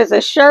dress, if it's a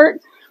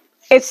shirt.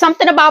 It's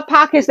something about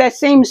pockets that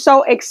seems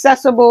so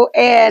accessible,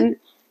 and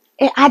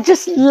I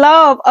just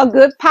love a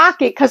good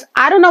pocket, because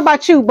I don't know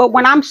about you, but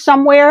when I'm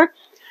somewhere,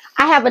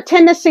 I have a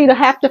tendency to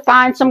have to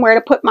find somewhere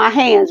to put my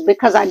hands,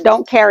 because I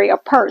don't carry a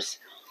purse.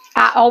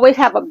 I always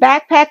have a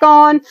backpack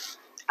on.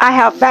 I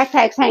have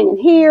backpacks hanging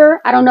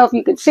here. I don't know if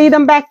you can see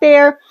them back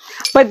there,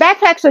 but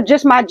backpacks are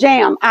just my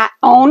jam. I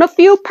own a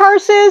few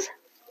purses,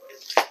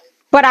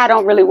 but I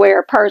don't really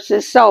wear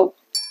purses. So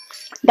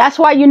that's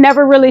why you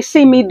never really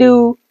see me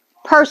do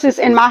purses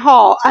in my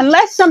haul,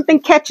 unless something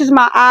catches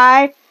my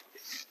eye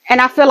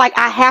and I feel like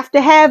I have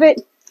to have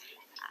it.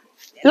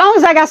 As long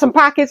as I got some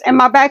pockets in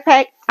my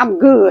backpack, I'm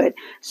good.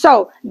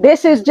 So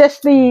this is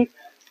just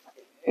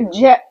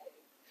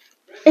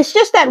it's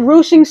just that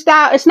ruching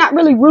style. It's not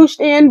really ruched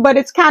in, but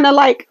it's kind of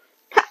like,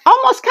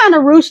 almost kind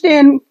of ruched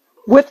in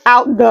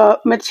without the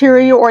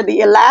material or the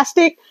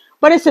elastic,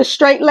 but it's a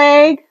straight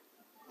leg.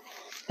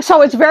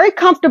 So it's very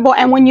comfortable.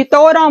 And when you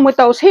throw it on with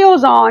those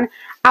heels on,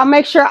 I'll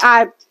make sure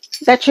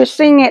that you're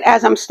seeing it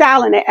as I'm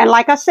styling it. And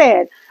like I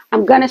said,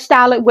 I'm going to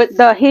style it with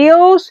the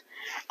heels,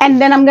 and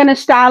then I'm going to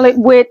style it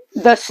with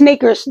the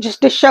sneakers,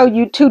 just to show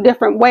you 2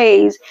 different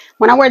ways.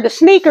 When I wear the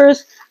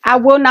sneakers, I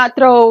will not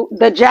throw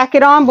the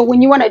jacket on, but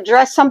when you want to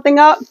dress something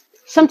up,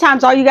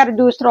 sometimes all you got to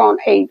do is throw on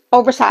a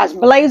oversized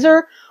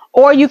blazer,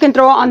 or you can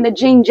throw on the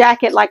jean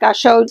jacket like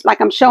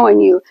I'm showing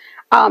you,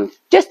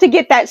 just to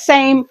get that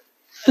same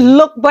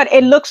but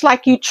it looks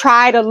like you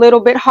tried a little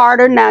bit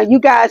harder. Now, you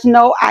guys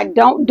know I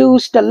don't do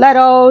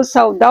stilettos,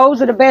 so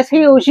those are the best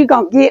heels you're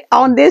going to get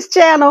on this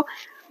channel.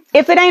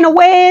 If it ain't a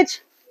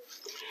wedge,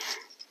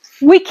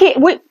 we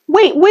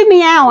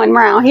meowing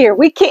around here.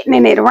 We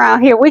kittening it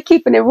around here. We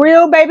keeping it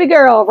real baby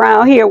girl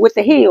around here with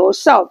the heels.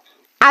 So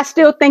I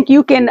still think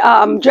you can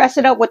dress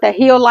it up with a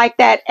heel like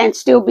that and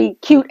still be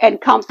cute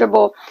and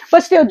comfortable,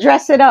 but still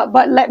dress it up.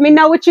 But let me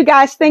know what you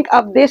guys think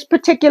of this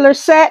particular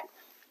set.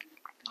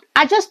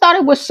 I just thought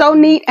it was so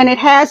neat, and it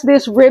has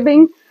this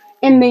ribbing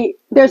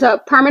there's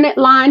a permanent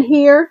line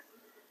here.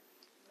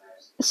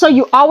 So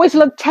you always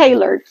look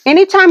tailored.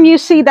 Anytime you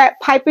see that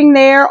piping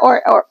there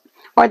or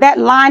that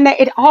line there,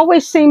 it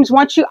always seems,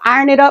 once you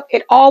iron it up,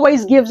 it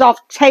always gives off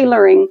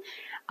tailoring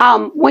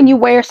when you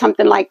wear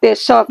something like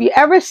this. So if you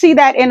ever see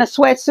that in a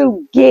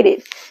sweatsuit, get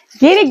it.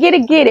 Get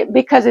it,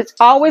 because it's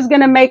always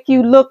going to make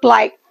you look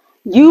like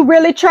you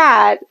really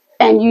tried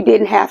and you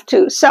didn't have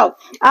to. So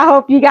I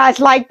hope you guys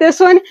like this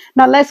one.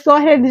 Now let's go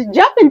ahead and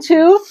jump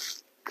into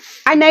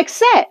our next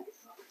set.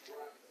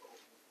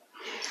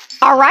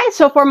 All right,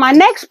 so for my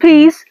next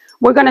piece,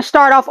 we're going to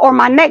start off, or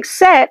my next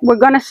set, we're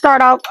going to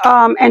start off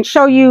and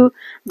show you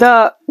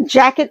the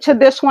jacket to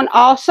this one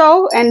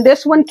also. And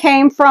this one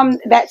came from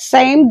that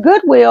same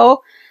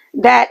Goodwill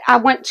that I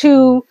went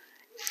to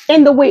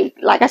in the week.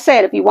 Like I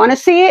said, if you want to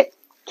see it,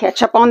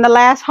 catch up on the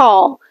last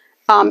haul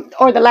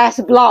or the last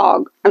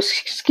vlog,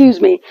 excuse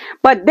me.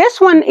 But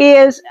this one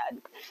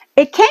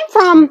it came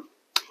from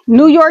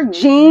New York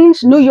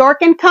Jeans, New York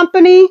and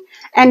Company.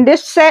 And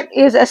this set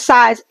is a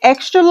size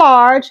extra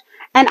large.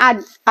 And I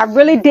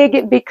really dig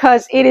it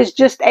because it is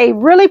just a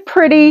really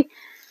pretty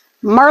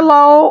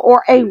Merlot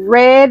or a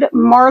red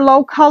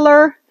Merlot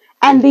color.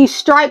 And these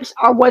stripes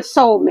are what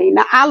sold me.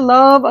 Now, I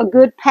love a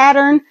good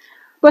pattern,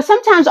 but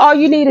sometimes all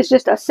you need is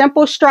just a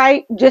simple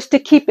stripe just to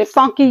keep it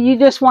funky. You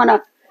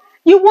want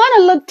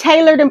to look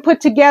tailored and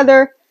put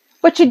together,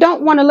 but you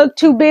don't want to look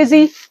too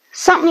busy.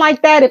 Something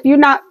like that, if you're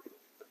not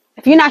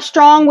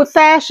strong with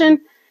fashion,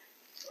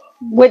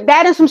 with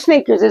that and some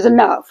sneakers is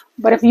enough.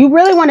 But if you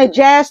really want to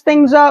jazz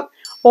things up,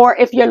 or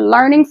if you're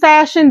learning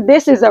fashion,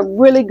 this is a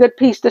really good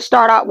piece to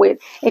start out with.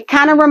 It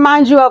kind of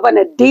reminds you of an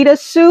Adidas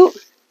suit.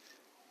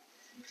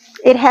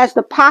 It has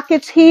the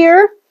pockets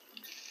here.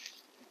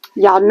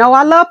 Y'all know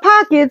I love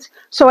pockets.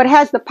 So it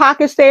has the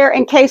pockets there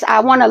in case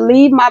I want to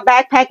leave my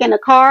backpack in the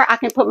car. I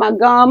can put my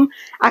gum.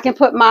 I can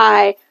put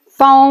my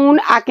phone.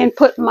 I can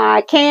put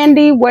my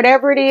candy,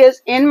 whatever it is,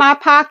 in my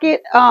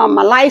pocket.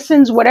 My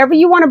license, whatever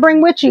you want to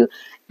bring with you.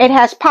 It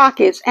has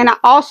pockets. And I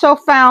also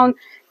found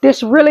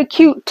this really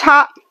cute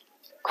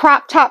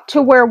crop top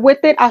to wear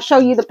with it. I'll show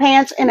you the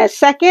pants in a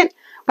second,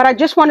 but I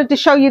just wanted to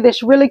show you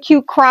this really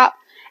cute crop,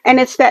 and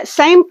it's that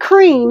same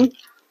cream.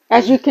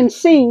 As you can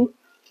see,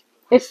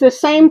 it's the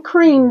same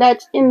cream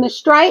that's in the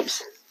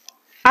stripes.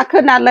 I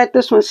could not let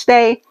this one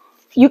stay.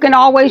 You can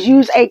always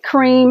use a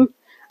cream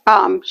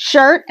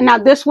shirt. Now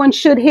this one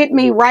should hit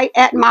me right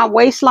at my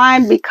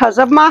waistline because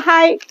of my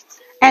height,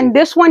 and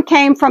this one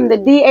came from the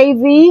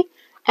DAV,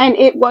 and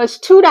it was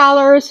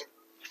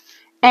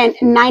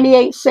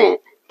 $2.98.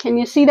 Can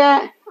you see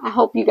that? I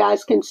hope you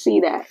guys can see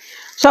that.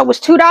 So it was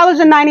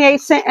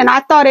 $2.98, and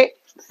I thought it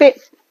fit.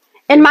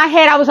 In my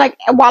head, I was like,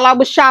 while I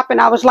was shopping,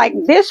 I was like,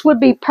 this would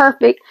be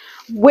perfect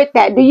with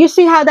that. Do you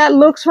see how that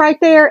looks right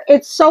there?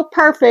 It's so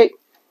perfect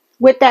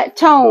with that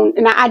tone.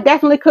 And I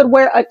definitely could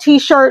wear a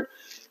t-shirt,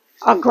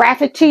 a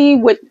graphic tee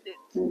with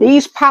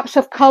these pops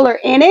of color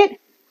in it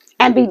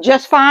and be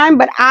just fine.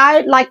 But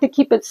I like to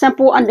keep it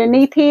simple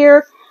underneath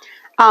here.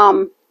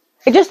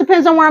 It just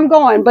depends on where I'm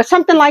going. But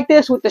something like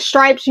this with the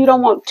stripes, you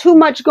don't want too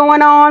much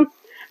going on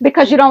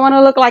because you don't want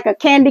to look like a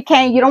candy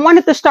cane. You don't want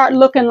it to start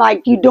looking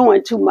like you're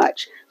doing too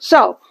much.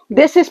 So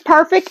this is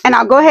perfect. And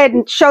I'll go ahead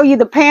and show you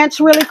the pants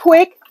really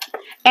quick.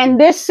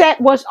 And this set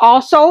was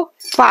also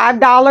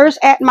 $5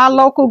 at my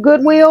local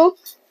Goodwill.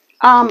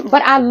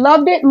 But I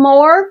loved it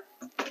more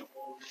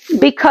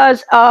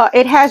because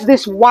it has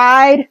this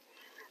wide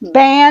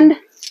band.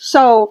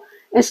 So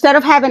instead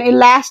of having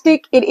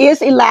elastic, it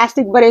is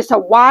elastic, but it's a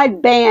wide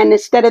band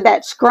instead of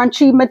that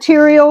scrunchy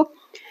material.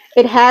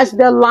 It has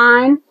the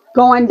line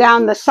going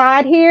down the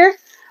side here.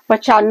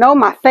 But y'all know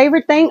my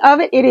favorite thing of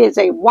it, it is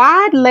a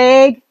wide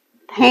leg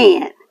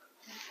pant.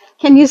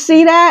 Can you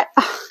see that?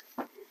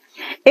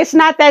 It's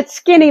not that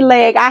skinny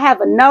leg. I have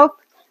enough.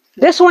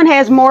 This one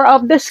has more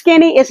of the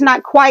skinny. It's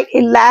not quite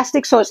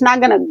elastic, so it's not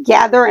going to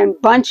gather and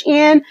bunch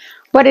in.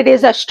 But it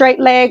is a straight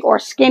leg or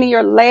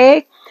skinnier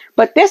leg.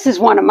 But this is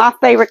one of my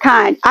favorite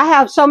kind. I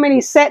have so many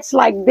sets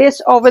like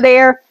this over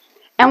there.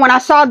 And when I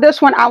saw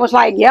this one, I was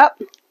like, yep.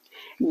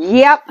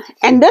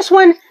 And this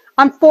one,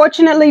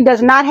 unfortunately,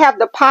 does not have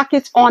the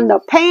pockets on the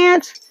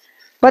pants.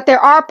 But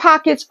there are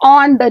pockets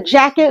on the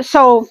jacket.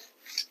 So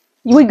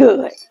we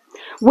good.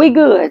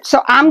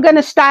 So I'm going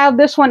to style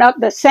this one up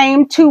the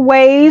same two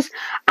ways.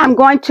 I'm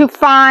going to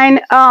find,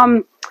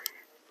 I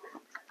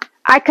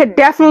could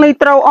definitely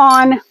throw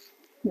on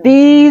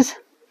these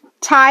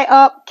tie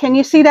up. Can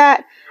you see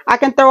that? I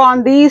can throw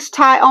on these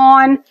tie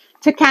on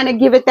to kind of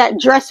give it that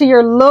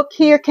dressier look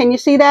here. Can you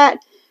see that?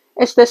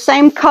 It's the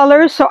same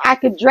color, so I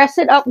could dress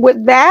it up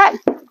with that.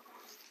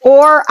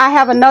 Or I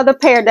have another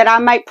pair that I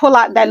might pull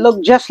out that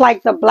look just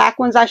like the black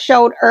ones I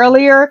showed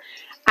earlier.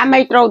 I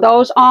may throw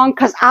those on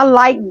because I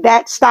like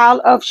that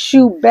style of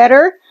shoe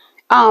better.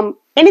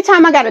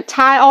 Anytime I got to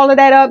tie all of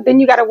that up, then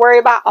you got to worry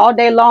about all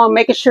day long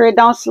making sure it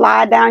don't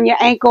slide down your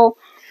ankle.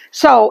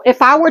 So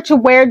if I were to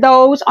wear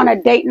those on a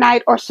date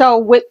night or so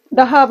with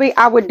the hubby,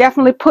 I would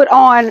definitely put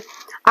on,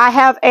 I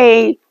have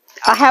a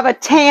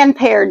tan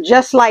pair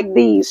just like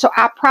these. So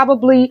I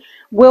probably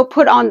will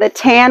put on the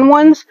tan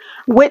ones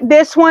with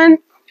this one.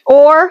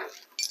 Or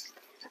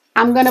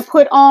I'm going to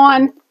put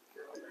on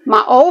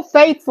my Old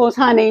Faithfuls,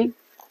 honey,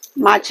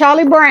 my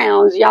Charlie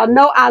Browns. Y'all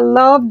know I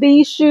love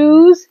these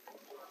shoes.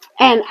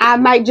 And I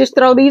might just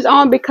throw these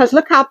on because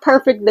look how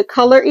perfect the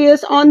color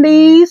is on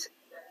these.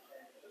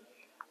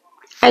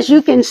 As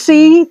you can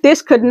see,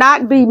 this could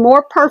not be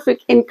more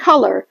perfect in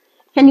color.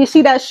 Can you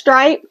see that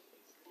stripe?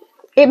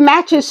 It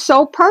matches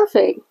so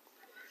perfect.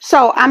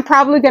 So I'm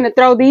probably going to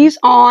throw these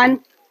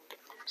on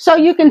so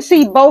you can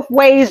see both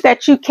ways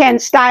that you can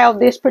style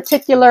this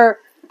particular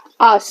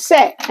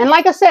set. And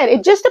like I said,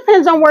 it just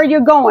depends on where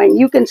you're going.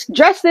 You can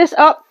dress this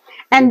up,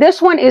 and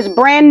this one is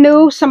brand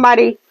new.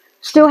 Somebody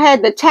still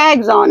had the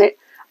tags on it,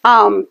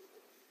 and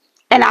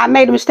I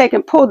made a mistake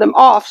and pulled them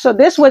off. So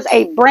this was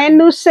a brand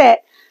new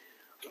set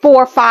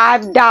for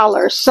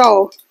 $5.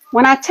 So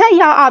when I tell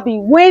y'all I'll be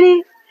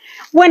winning,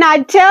 when I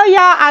tell y'all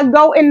I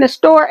go in the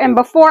store, and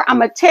before I'm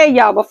gonna tell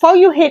y'all, before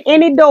you hit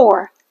any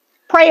door,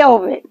 pray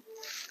over it.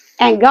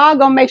 And God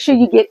gonna make sure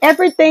you get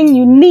everything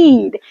you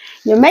need.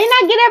 You may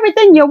not get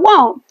everything you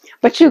want,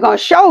 but you're gonna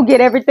sure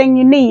get everything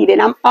you need. And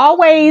I'm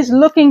always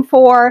looking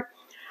for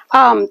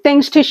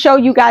things to show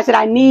you guys that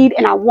I need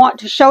and I want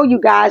to show you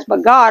guys,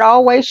 but God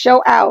always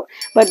show out.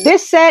 But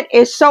this set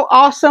is so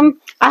awesome.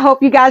 I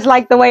hope you guys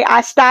like the way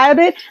I styled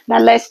it. Now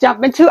let's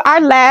jump into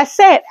our last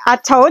set. I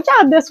told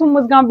y'all this one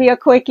was gonna be a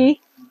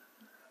quickie.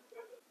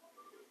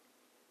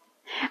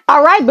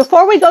 All right,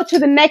 before we go to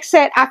the next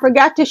set, I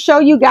forgot to show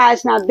you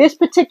guys. Now, this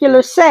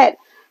particular set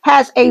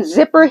has a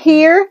zipper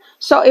here.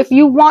 So if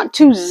you want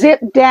to zip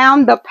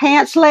down the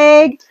pants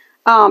leg,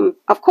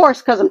 of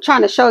course, because I'm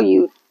trying to show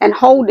you and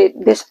hold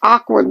it this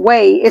awkward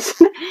way.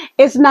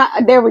 It's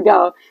not, there we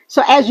go.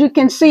 So as you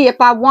can see, if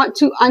I want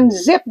to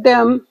unzip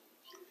them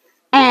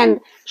and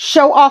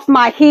show off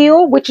my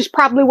heel, which is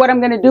probably what I'm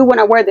going to do when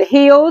I wear the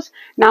heels.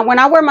 Now, when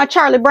I wear my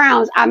Charlie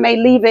Browns, I may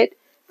leave it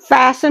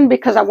fastened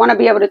because I want to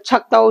be able to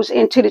tuck those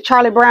into the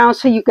Charlie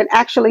Browns so you can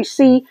actually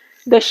see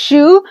the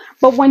shoe.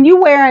 But when you're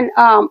wearing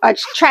a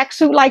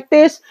tracksuit like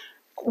this,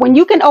 when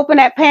you can open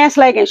that pants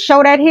leg and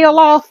show that heel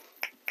off,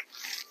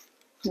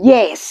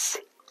 yes.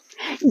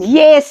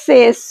 Yes,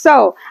 sis.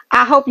 So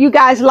I hope you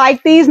guys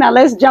like these. Now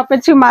let's jump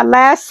into my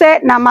last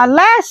set. Now my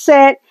last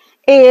set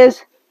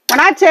is, when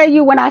I tell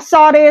you, when I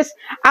saw this,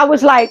 I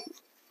was like,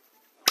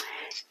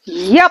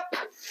 yep.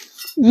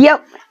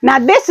 Now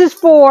this is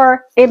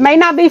for, it may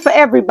not be for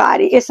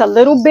everybody. It's a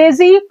little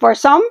busy for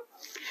some,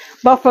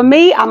 but for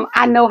me,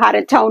 I know how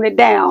to tone it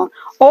down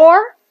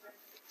or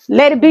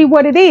let it be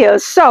what it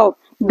is. So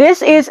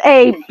this is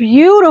a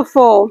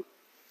beautiful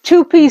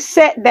two-piece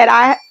set that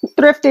I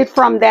thrifted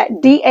from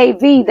that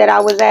DAV that I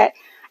was at.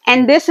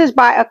 And this is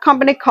by a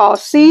company called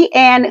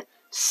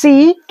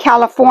C&C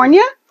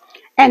California.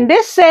 And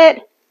this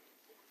set,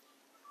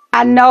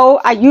 I know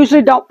I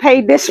usually don't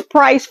pay this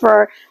price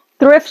for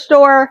thrift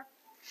store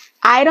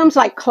items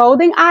like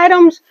clothing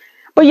items,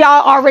 but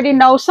y'all already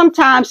know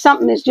sometimes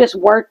something is just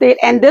worth it.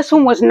 And this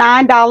one was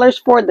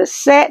 $9 for the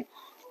set.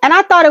 And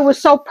I thought it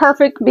was so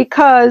perfect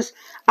because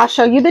I'll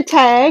show you the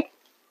tag.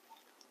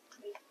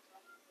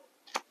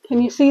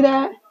 Can you see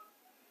that?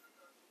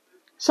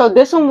 So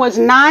this one was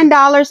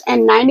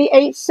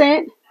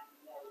 $9.98.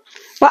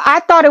 But I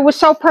thought it was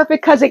so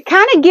perfect because it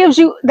kind of gives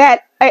you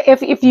that,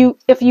 if you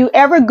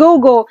ever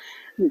Google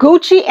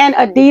Gucci and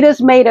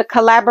Adidas made a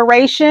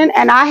collaboration,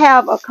 and I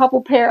have a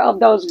couple pair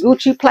of those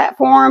Gucci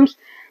platforms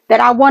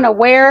that I want to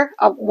wear,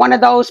 one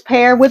of those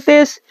pair with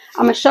this.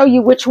 I'm going to show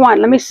you which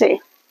one. Let me see.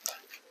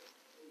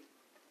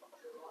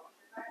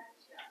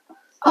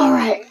 All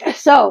right.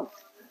 So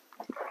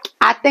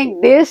I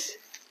think this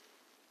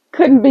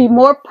couldn't be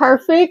more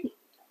perfect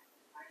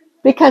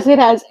because it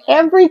has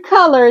every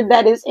color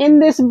that is in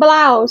this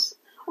blouse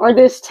or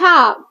this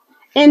top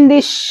in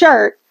this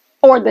shirt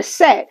or the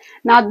set.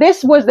 Now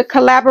this was the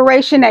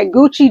collaboration that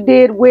Gucci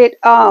did with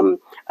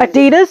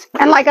Adidas,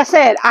 and like I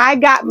said, I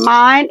got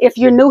mine. If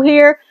you're new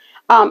here,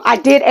 I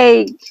did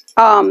a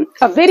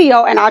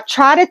video, and I'll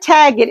try to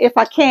tag it if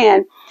I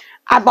can.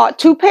 I bought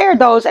 2 pair of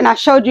those, and I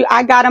showed you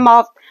I got them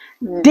off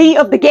of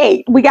the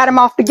gate. We got them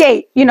off the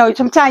gate. You know,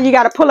 sometimes you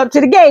got to pull up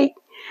to the gate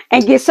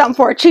and get something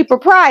for a cheaper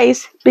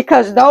price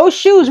because those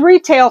shoes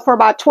retail for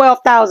about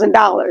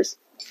 $12,000.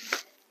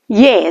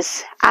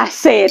 Yes, I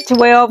said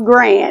 12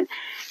 grand.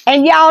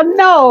 And y'all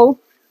know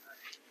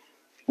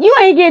you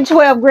ain't getting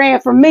 12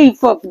 grand from me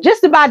for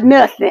just about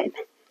nothing.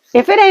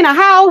 If it ain't a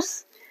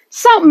house,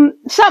 something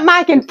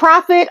I can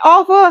profit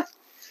off of,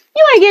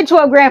 you ain't getting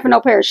 12 grand for no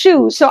pair of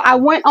shoes. So I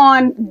went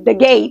on the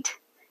gate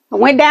I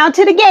went down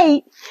to the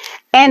gate,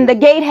 and the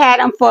gate had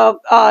them for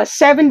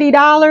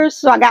 $70.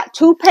 So I got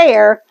 2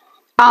 pair.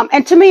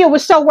 And to me, it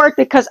was so worth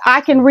it because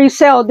I can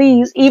resell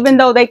these, even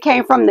though they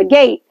came from the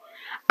gate.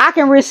 I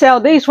can resell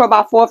these for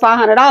about $400 or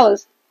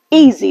 $500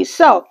 easy.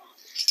 So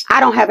I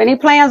don't have any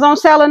plans on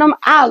selling them.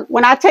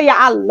 When I tell you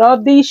I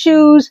love these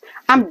shoes,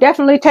 I'm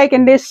definitely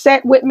taking this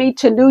set with me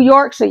to New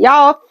York. So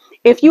y'all,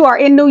 if you are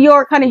in New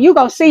York, honey, you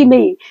gonna see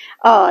me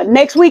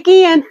next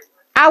weekend.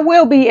 I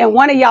will be in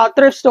one of y'all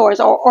thrift stores,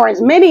 or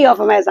as many of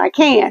them as I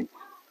can,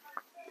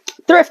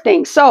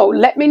 thrifting. So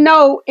let me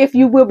know if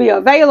you will be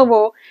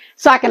available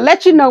so I can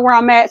let you know where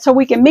I'm at so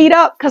we can meet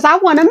up, because I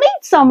want to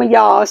meet some of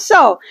y'all.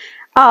 So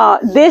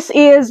this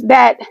is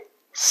that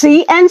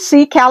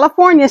C&C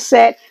California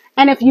set.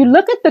 And if you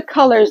look at the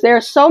colors, there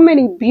are so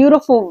many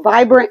beautiful,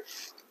 vibrant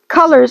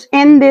colors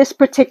in this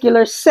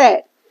particular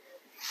set.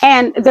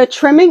 And the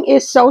trimming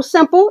is so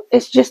simple.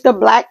 It's just a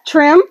black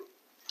trim.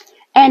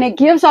 And it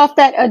gives off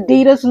that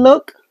Adidas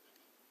look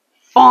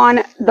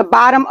on the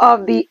bottom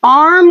of the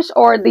arms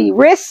or the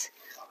wrists.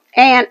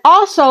 And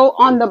also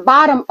on the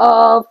bottom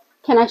of,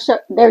 can I show?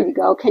 There you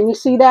go. Can you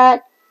see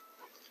that?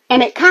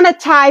 And it kind of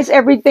ties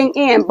everything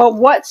in. But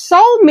what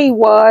sold me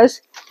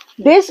was,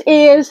 this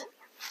is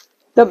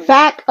the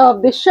back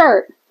of the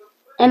shirt.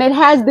 And it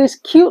has this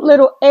cute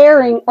little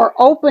airing or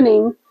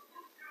opening.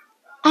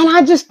 And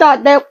I just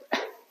thought that,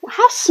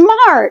 how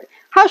smart,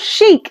 how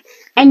chic.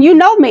 And you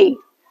know me.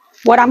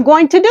 What I'm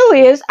going to do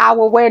is I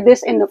will wear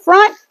this in the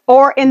front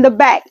or in the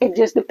back. It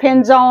just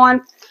depends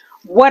on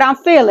what I'm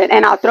feeling.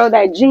 And I'll throw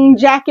that jean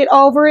jacket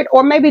over it,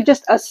 or maybe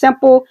just a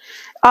simple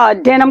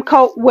denim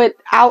coat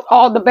without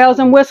all the bells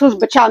and whistles.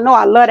 But y'all know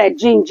I love that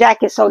jean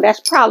jacket, so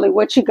that's probably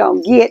what you're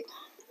going to get.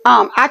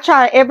 I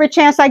try every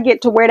chance I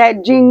get to wear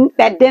that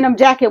denim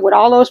jacket with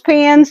all those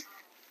pins.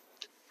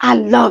 I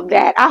love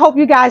that. I hope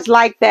you guys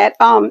like that.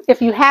 If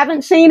you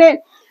haven't seen it,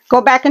 go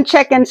back and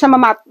check in some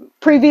of my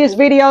previous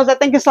videos. I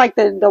think it's like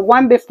the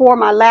one before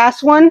my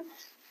last one.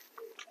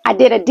 I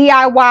did a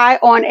DIY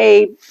on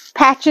a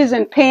patches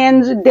and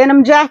pins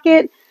denim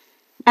jacket.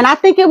 And I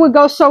think it would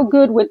go so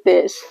good with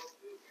this.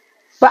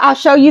 But I'll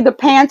show you the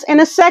pants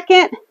in a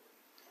second.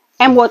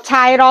 And we'll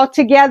tie it all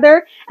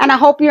together. And I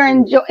hope you're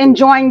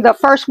enjoying the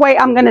first way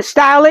I'm going to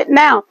style it.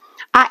 Now,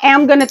 I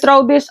am going to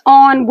throw this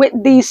on with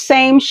these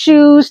same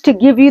shoes to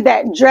give you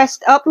that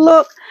dressed up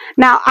look.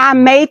 Now, I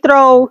may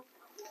throw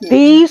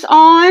these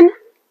on.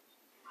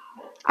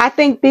 I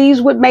think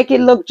these would make it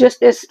look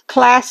just as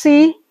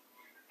classy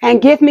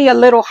and give me a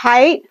little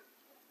height.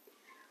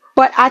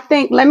 But I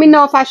think, let me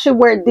know if I should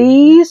wear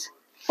these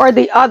or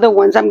the other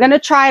ones. I'm going to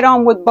try it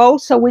on with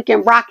both so we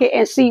can rock it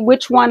and see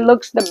which one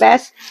looks the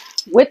best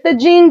with the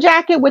jean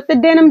jacket, with the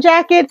denim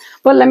jacket.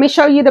 But let me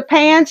show you the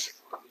pants.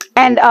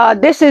 And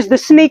this is the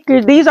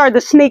sneakers. These are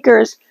the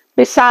sneakers.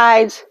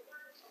 Besides,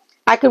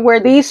 I could wear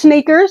these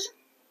sneakers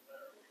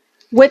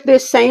with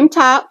this same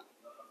top.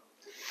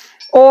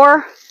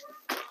 Or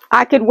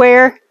I could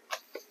wear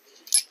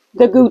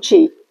the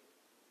Gucci.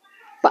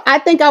 But I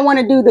think I want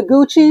to do the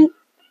Gucci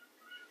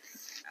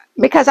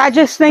because I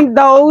just think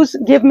those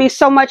give me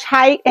so much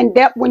height and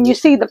depth. When you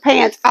see the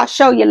pants, I'll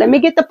show you. Let me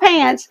get the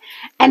pants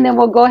and then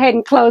we'll go ahead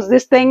and close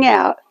this thing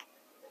out.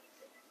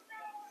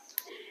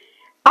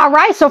 All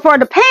right, so for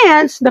the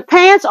pants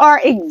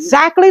are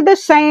exactly the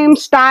same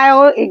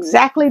style,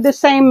 exactly the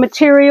same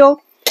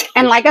material.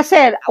 And like I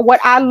said, what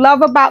I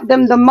love about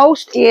them the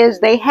most is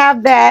they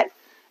have that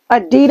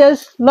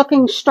Adidas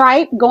looking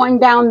stripe going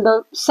down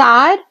the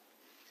side.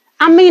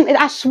 I mean,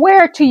 I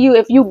swear to you,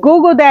 if you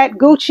Google that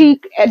Gucci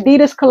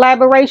Adidas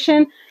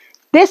collaboration,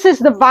 this is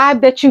the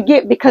vibe that you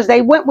get because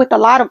they went with a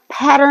lot of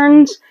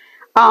patterns.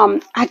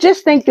 I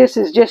just think this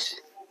is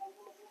just,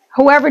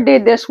 whoever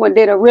did this one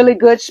did a really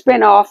good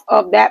spin-off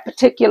of that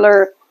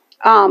particular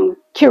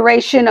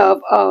curation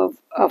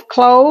of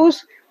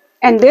clothes.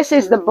 And this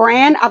is the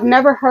brand. I've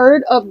never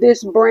heard of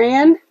this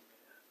brand.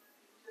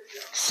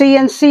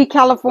 C&C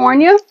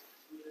California.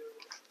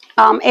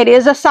 It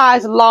is a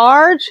size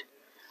large.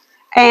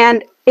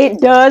 And it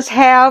does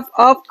have,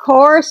 of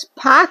course,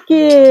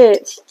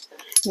 pockets.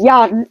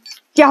 Y'all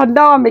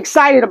know I'm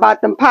excited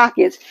about them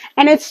pockets.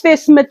 And it's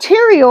this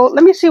material.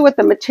 Let me see what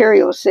the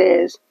material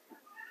says.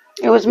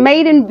 It was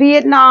made in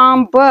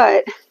Vietnam,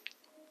 but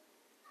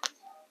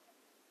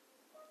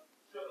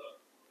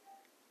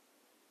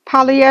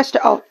polyester.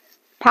 Oh,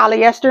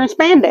 polyester and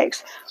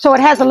spandex. So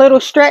it has a little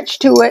stretch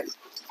to it.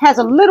 Has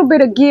a little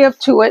bit of give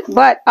to it.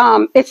 But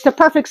it's the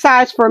perfect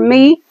size for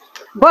me.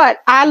 But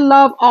I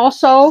love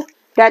also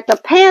that the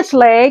pants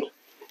leg,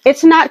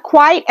 it's not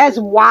quite as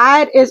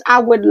wide as I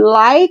would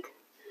like,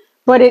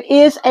 but it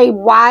is a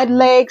wide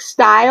leg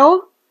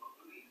style.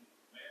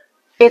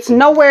 It's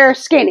nowhere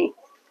skinny.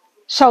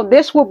 So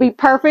this will be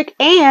perfect.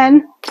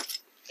 And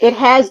it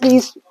has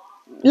these,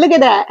 look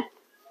at that.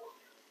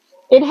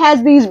 It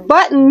has these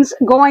buttons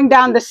going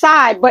down the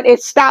side, but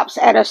it stops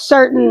at a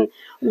certain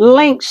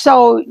length.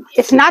 So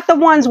it's not the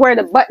ones where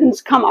the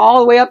buttons come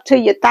all the way up to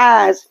your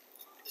thighs.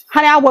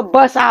 Honey, I would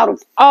bust out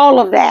of all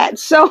of that.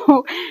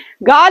 So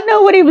God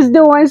knew what he was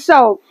doing.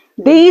 So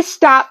These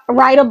stop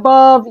right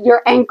above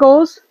your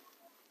ankles.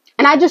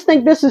 And I just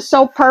think this is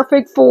so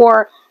perfect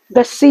for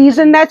the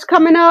season that's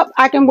coming up.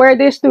 I can wear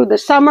this through the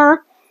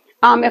summer.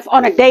 If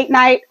on a date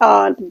night,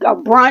 a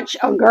brunch,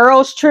 a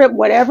girls trip,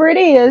 whatever it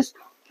is,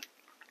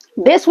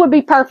 this would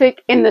be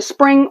perfect in the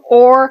spring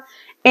or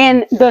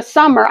in the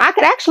summer. I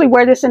could actually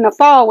wear this in the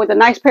fall with a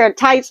nice pair of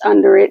tights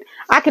under it.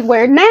 I could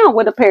wear it now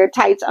with a pair of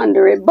tights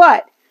under it,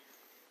 but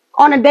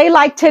on a day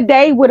like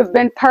today would have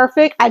been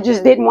perfect. I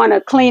just didn't want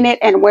to clean it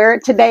and wear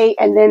it today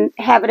and then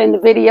have it in the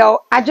video.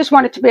 I just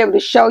wanted to be able to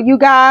show you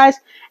guys,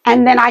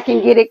 and then I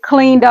can get it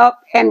cleaned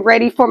up and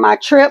ready for my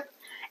trip.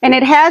 And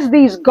it has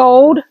these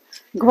gold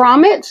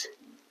grommets.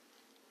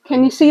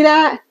 Can you see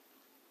that?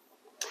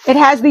 It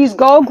has these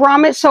gold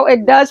grommets, so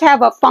it does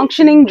have a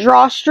functioning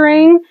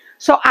drawstring,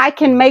 so I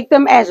can make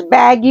them as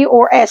baggy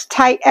or as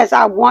tight as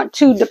I want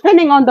to,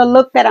 depending on the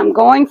look that I'm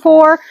going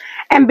for.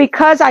 And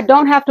because I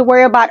don't have to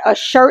worry about a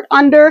shirt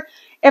under,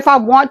 if I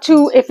want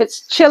to, if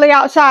it's chilly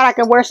outside, I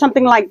can wear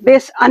something like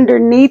this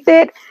underneath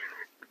it.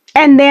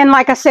 And then,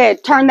 like I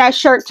said, turn that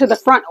shirt to the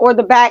front or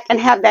the back and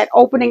have that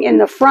opening in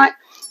the front.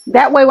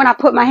 That way, when I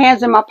put my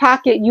hands in my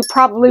pocket, you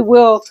probably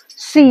will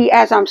see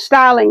as I'm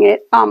styling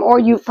it, or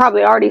you've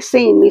probably already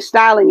seen me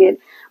styling it.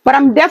 But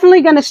I'm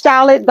definitely going to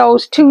style it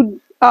those two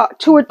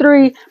or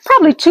three,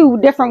 probably two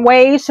different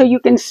ways, so you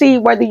can see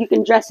whether you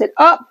can dress it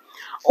up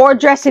or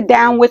dress it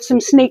down with some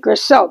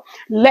sneakers. So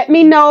let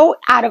me know,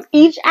 out of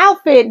each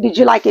outfit, did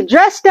you like it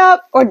dressed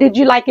up or did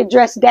you like it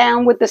dressed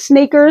down with the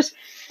sneakers?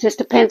 Just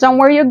depends on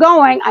where you're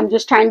going. I'm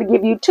just trying to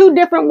give you two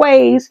different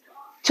ways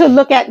to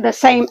look at the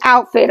same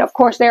outfit. Of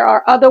course, there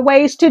are other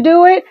ways to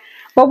do it,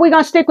 but we're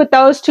going to stick with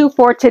those two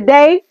for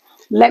today.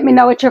 Let me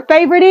know what your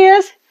favorite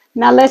is.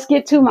 Now let's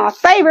get to my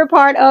favorite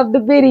part of the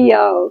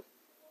video.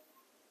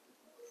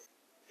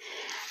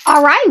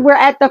 All right, we're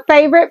at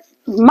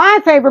my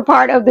favorite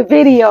part of the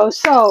video.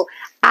 So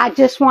I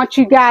just want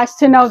you guys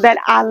to know that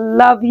I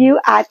love you.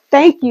 I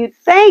thank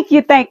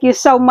you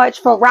so much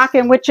for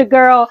rocking with your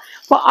girl,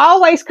 for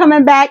always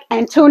coming back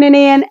and tuning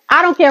in.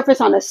 I don't care if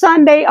it's on a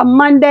Sunday, a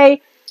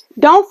Monday.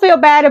 Don't feel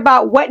bad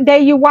about what day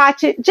you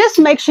watch it. Just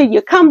make sure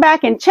you come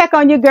back and check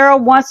on your girl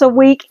once a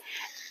week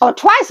or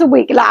twice a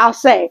week, I'll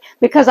say,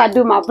 because I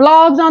do my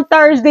vlogs on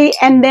Thursday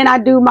and then I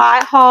do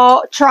my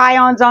haul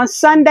try-ons on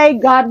Sunday,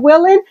 God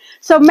willing.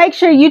 So make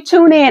sure you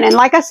tune in. And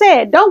like I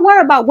said, don't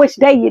worry about which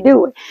day you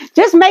do it.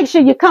 Just make sure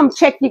you come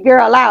check your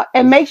girl out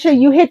and make sure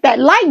you hit that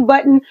like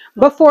button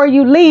before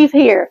you leave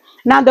here.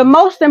 Now, the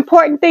most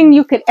important thing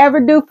you could ever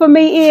do for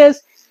me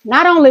is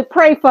not only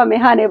pray for me,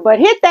 honey, but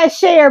hit that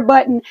share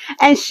button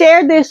and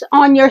share this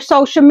on your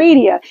social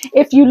media.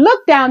 If you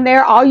look down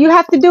there, all you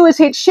have to do is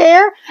hit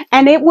share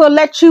and it will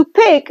let you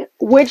pick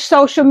which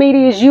social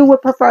medias you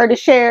would prefer to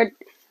share.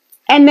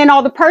 And then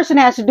all the person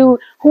has to do,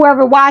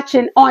 whoever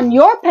watching on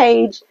your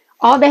page,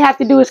 all they have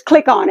to do is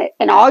click on it.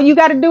 And all you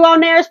got to do on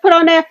there is put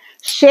on there,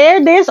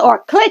 share this or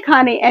click,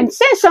 honey, and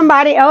send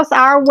somebody else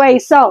our way.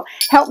 So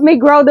help me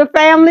grow the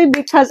family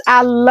because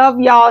I love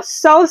y'all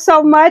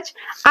so much.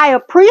 I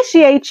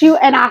appreciate you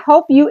and I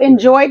hope you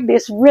enjoyed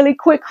this really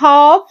quick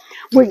haul.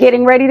 We're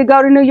getting ready to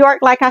go to New York,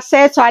 like I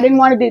said, so I didn't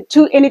want to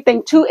do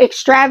anything too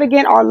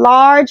extravagant or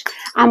large.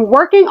 I'm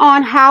working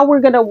on how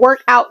we're going to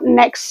work out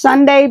next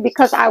Sunday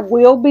because I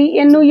will be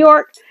in New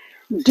York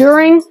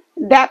during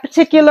that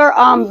particular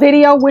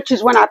video, which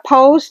is when I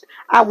post.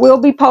 I will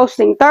be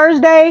posting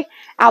Thursday.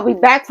 I'll be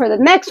back for the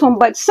next one,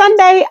 but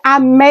Sunday I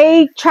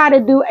may try to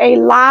do a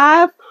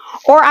live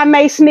or I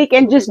may sneak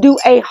and just do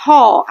a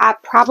haul. I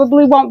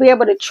probably won't be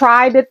able to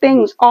try the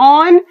things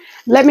on.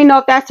 Let me know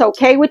if that's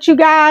okay with you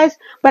guys,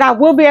 but I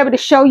will be able to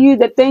show you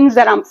the things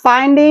that I'm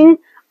finding.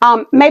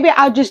 Maybe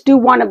I'll just do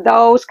one of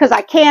those because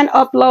I can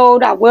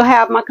upload. I will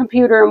have my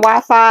computer and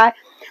Wi-Fi.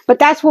 But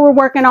that's what we're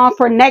working on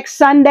for next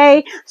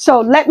Sunday.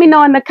 So let me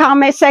know in the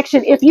comment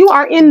section. If you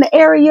are in the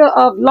area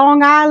of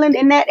Long Island,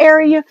 in that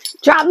area,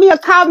 drop me a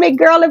comment,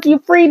 girl, if you're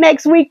free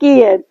next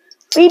weekend.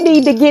 We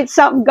need to get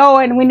something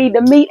going. We need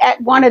to meet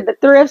at one of the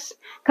thrifts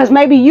because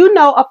maybe you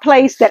know a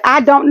place that I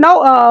don't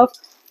know of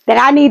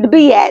that I need to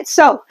be at.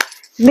 So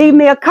leave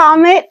me a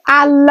comment.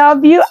 I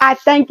love you. I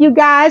thank you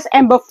guys.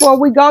 And before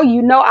we go,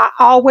 you know I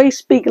always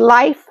speak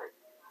life.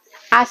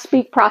 I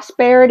speak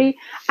prosperity.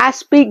 I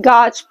speak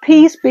God's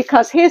peace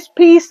because his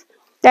peace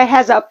that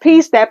has a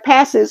peace that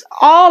passes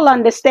all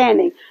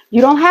understanding.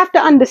 You don't have to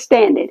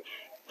understand it.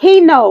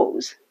 He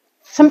knows.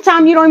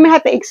 Sometimes you don't even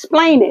have to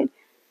explain it.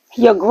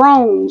 Your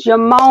groans, your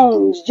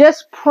moans,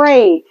 just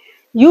pray.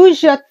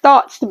 Use your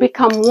thoughts to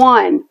become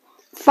one.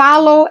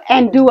 Follow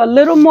and do a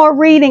little more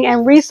reading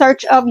and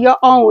research of your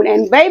own.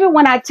 And baby,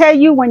 when I tell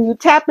you, when you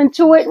tap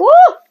into it, woo!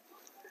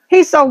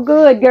 He's so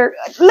good, girl.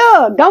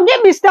 Look, don't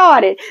get me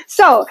started.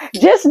 So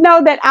just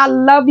know that I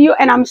love you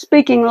and I'm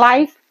speaking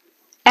life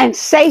and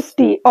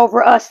safety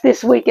over us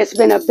this week. It's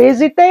been a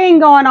busy thing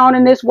going on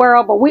in this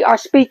world, but we are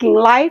speaking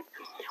life.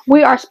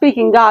 We are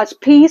speaking God's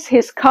peace,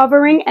 his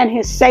covering, and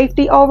his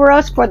safety over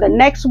us for the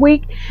next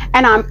week.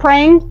 And I'm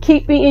praying,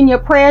 keep me in your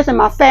prayers and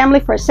my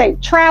family for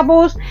safe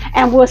travels.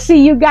 And we'll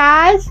see you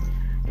guys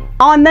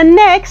on the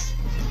next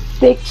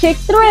Thick Chick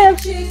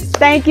Thrifts.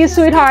 Thank you,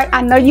 sweetheart.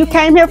 I know you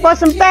came here for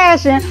some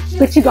fashion,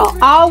 but you're going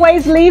to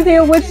always leave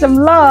here with some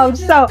love.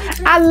 So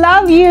I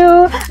love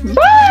you.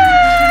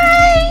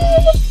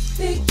 Bye.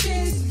 Thick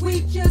chicks,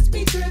 we just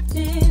be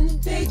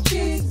thrifting. Thick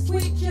chicks,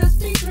 we just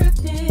be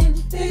thrifting.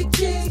 Thick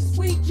chicks,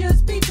 we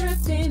just be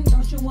thrifting.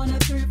 Don't you wanna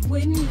thrift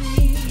with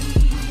me?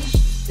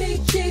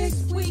 Thick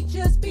chicks, we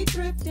just be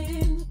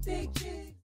thrifting. Thick chicks.